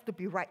heart has to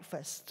be right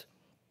first.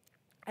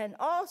 And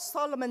all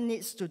Solomon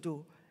needs to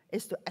do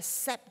is to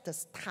accept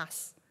this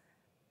task,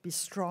 be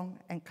strong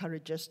and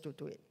courageous to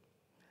do it.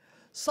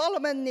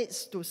 Solomon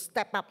needs to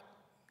step up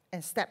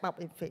in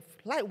faith.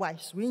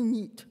 Likewise, we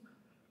need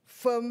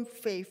firm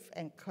faith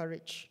and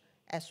courage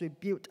as we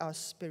build our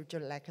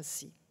spiritual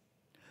legacy.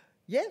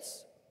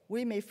 Yes,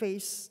 we may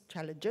face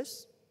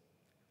challenges,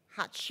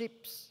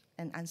 hardships,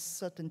 and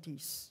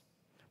uncertainties,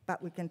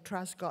 but we can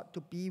trust God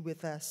to be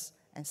with us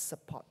and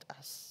support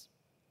us.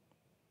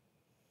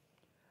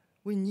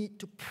 We need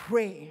to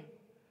pray.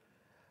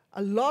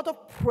 A lot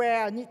of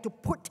prayer need to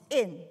put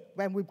in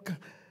when we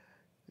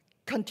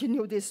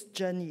continue this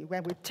journey,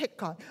 when we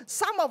take on.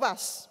 Some of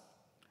us,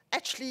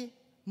 actually,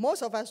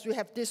 most of us, we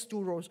have these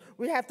two roles.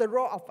 We have the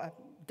role of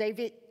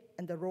David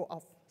and the role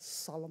of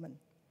Solomon.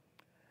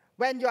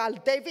 When you are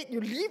David, you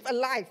live a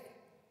life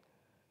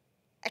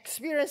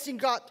experiencing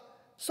God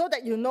so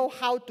that you know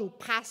how to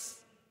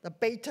pass the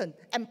baton,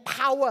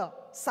 empower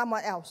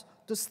someone else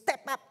to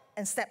step up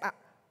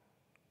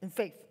in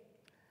faith.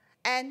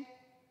 And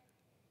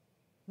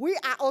we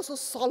are also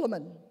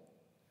Solomon.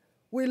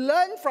 We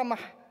learn from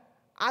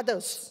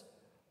others.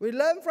 We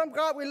learn from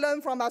God. We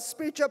learn from our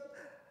spiritual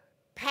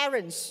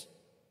parents,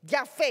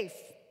 their faith,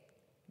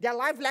 their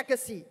life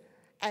legacy,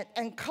 and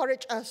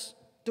encourage us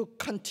to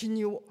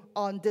continue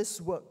on this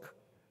work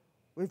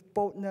with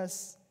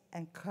boldness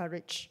and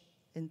courage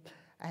and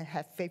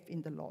have faith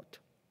in the Lord.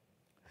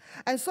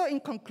 And so in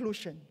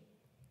conclusion,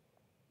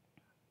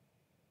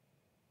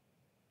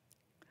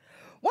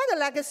 what the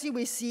legacy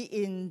we see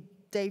in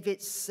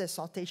David's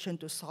exhortation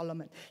to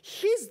Solomon,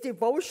 his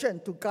devotion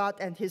to God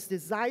and his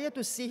desire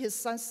to see his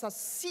son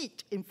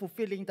succeed in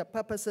fulfilling the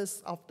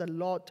purposes of the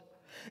Lord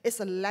is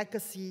a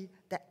legacy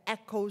that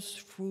echoes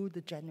through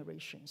the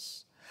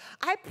generations.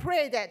 I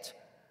pray that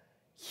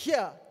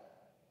here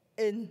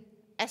in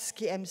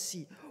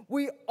SKMC,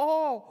 we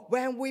all,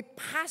 when we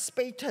pass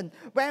baton,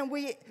 when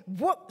we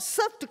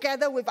serve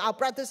together with our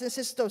brothers and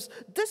sisters,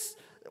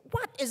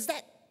 what is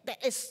that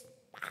is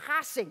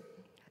passing?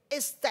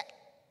 It's that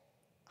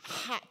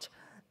heart.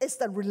 It's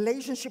the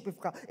relationship with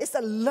God. It's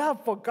the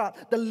love for God,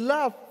 the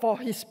love for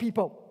His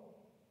people.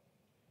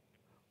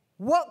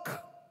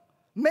 Work,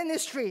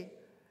 ministry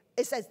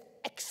is an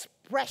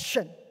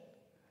expression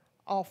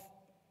of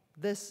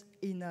this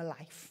inner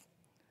life.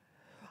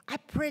 I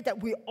pray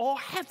that we all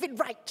have it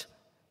right.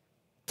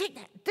 Take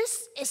that.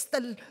 This is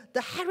the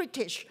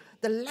heritage,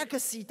 the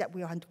legacy that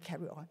we want to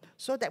carry on,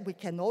 so that we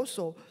can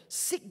also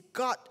seek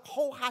God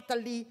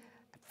wholeheartedly,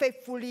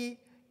 faithfully,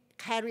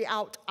 carry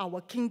out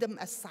our kingdom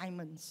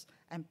assignments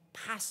and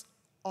pass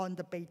on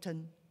the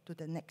baton to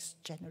the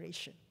next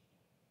generation.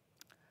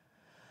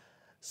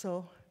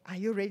 So, are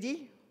you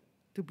ready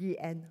to be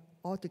an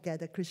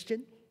altogether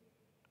Christian?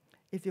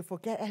 If you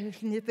forget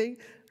anything,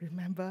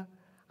 remember,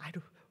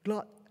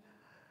 Lord,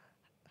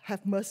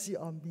 have mercy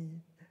on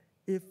me.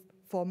 If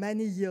for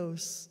many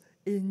years,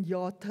 in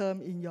your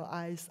term, in your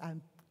eyes,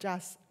 I'm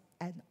just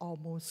an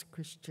almost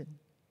Christian.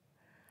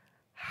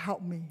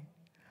 Help me.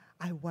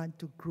 I want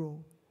to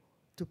grow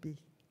to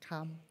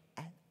become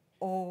an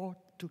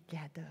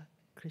altogether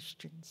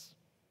Christians.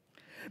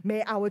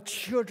 May our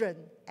children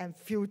and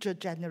future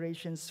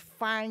generations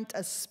find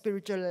a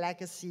spiritual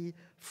legacy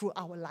through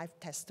our life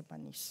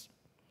testimonies.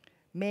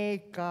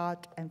 May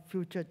God and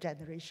future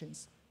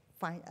generations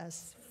find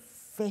us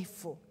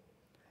faithful.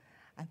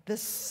 And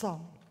this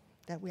song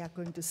that we are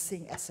going to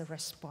sing as a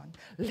response,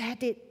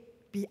 let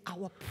it be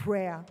our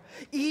prayer.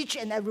 Each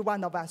and every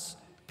one of us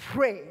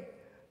pray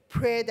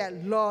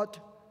that, Lord,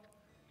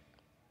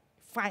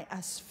 find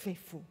us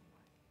faithful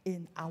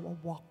in our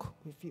walk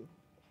with you.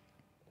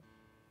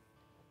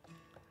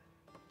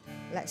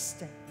 Let's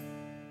stand.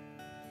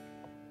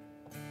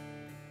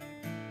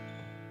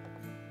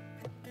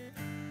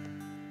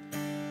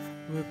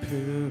 We're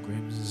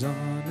pilgrims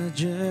on a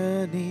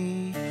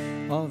journey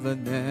of a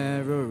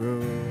narrow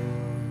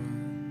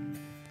road,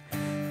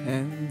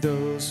 and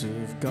those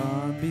who've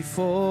gone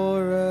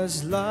before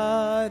us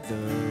light the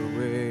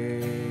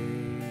way,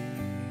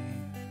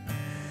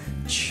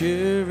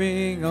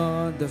 cheering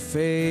on the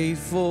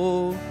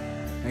faithful,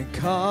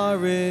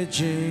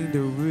 encouraging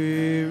the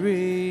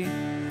weary.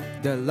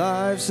 Their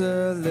lives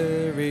a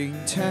living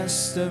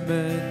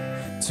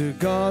testament to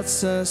God's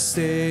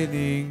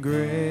sustaining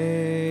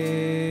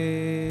grace.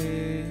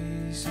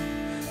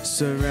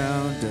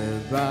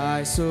 Surrounded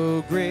by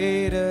so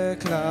great a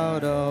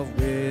cloud of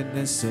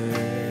witnesses,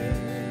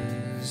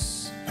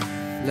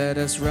 let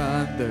us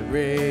run the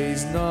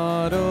race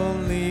not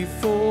only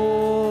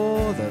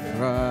for the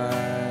prize,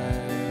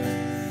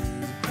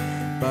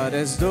 But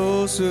as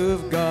those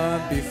who've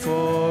gone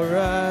before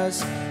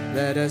us,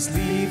 let us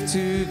leave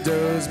to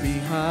those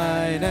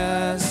behind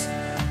us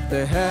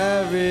the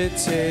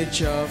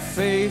heritage of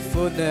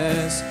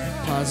faithfulness,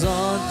 pass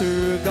on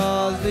through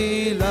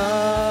godly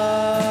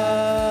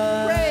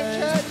love. Pray,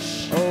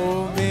 church.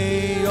 Oh,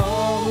 may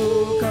all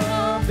who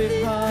come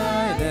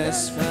behind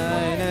us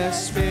find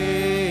us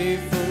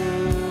faithful.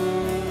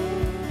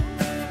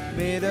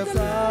 May the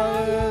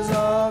flowers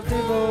of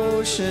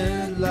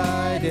devotion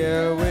light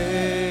their way.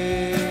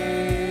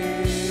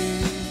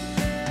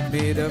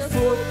 May the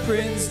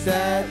footprints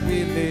that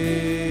we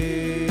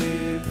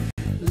leave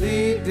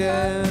lead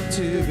them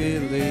to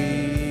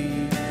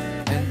believe,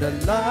 and the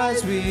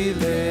lives we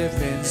live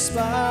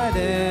inspire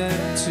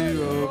them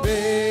to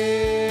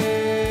obey.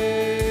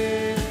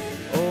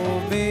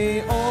 Oh,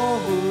 may all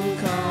who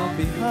come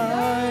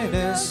behind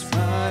us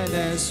find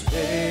us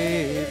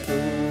faithful.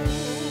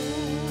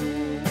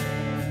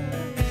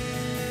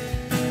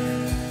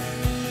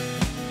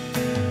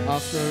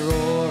 After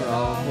all,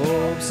 our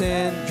hopes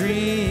and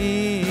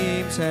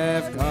dreams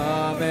have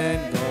come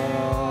and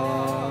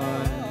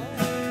gone,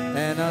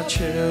 and our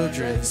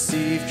children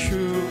see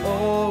through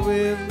all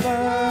we've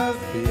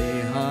left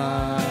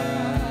behind.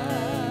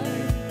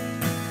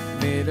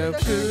 May the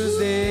clues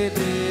they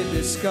did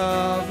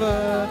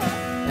discover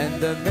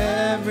and the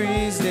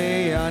memories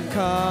they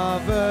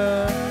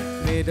uncover,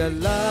 may the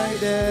light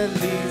that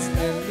leads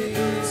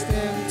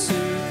them to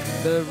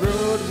the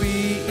road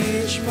we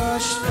each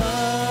must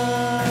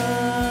find.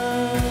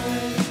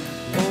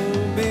 Oh,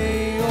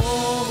 may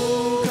all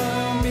who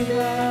come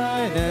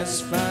behind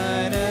us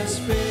find us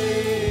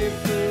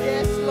faithful.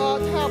 Yes,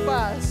 Lord, help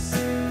us.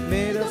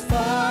 May the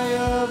fire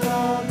of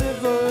our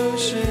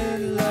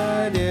devotion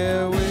light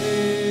their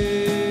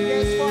way.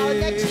 Yes, for our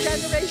next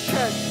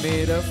generation.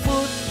 May the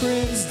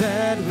footprints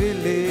that we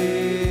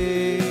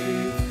leave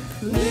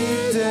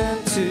lead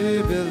them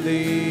to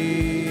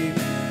believe,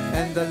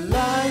 and the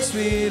lives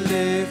we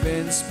live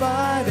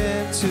inspire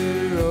them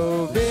to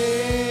obey.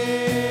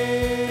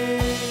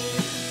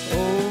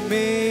 Oh,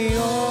 may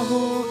all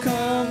who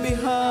come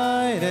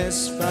behind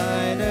us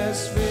find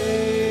us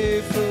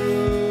faithful.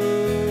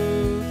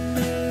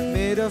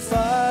 May the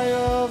fire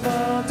of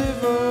our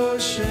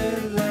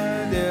devotion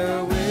light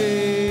their way.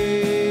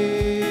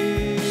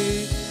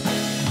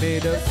 May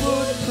the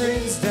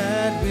footprints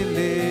that we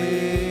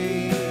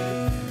leave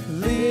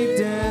lead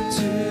them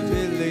to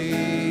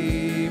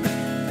believe,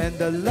 and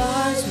the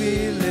lives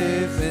we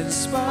live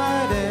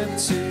inspire them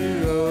to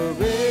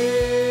obey.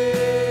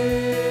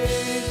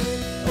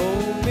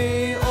 Oh,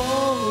 may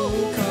all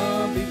who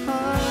come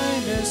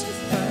behind us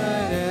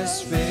find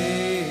us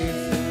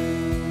faithful.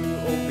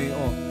 Oh, may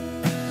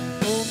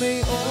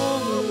all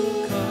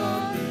who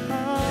come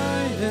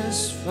behind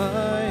us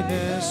find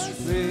us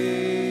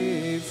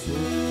faithful.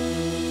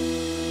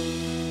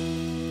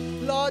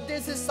 Lord,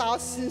 this is our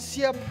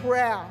sincere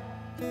prayer.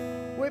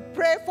 We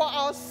pray for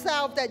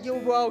ourselves that you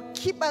will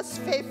keep us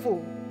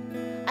faithful.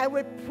 And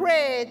we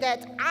pray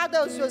that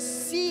others will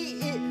see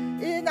it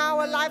in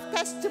our life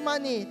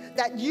testimony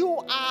that you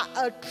are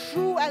a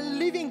true and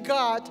living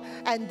God,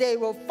 and they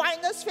will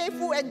find us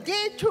faithful, and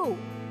they too,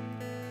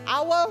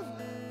 our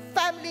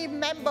family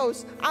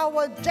members,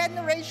 our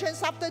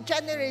generations after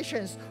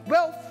generations,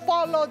 will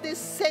follow this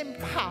same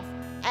path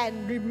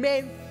and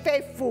remain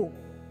faithful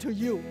to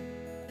you.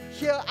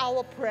 Hear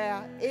our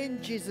prayer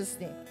in Jesus'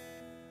 name.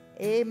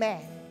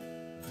 Amen.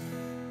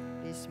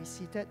 Please be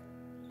seated.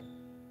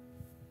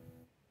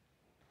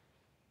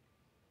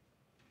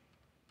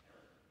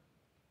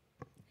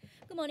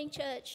 Good morning, church.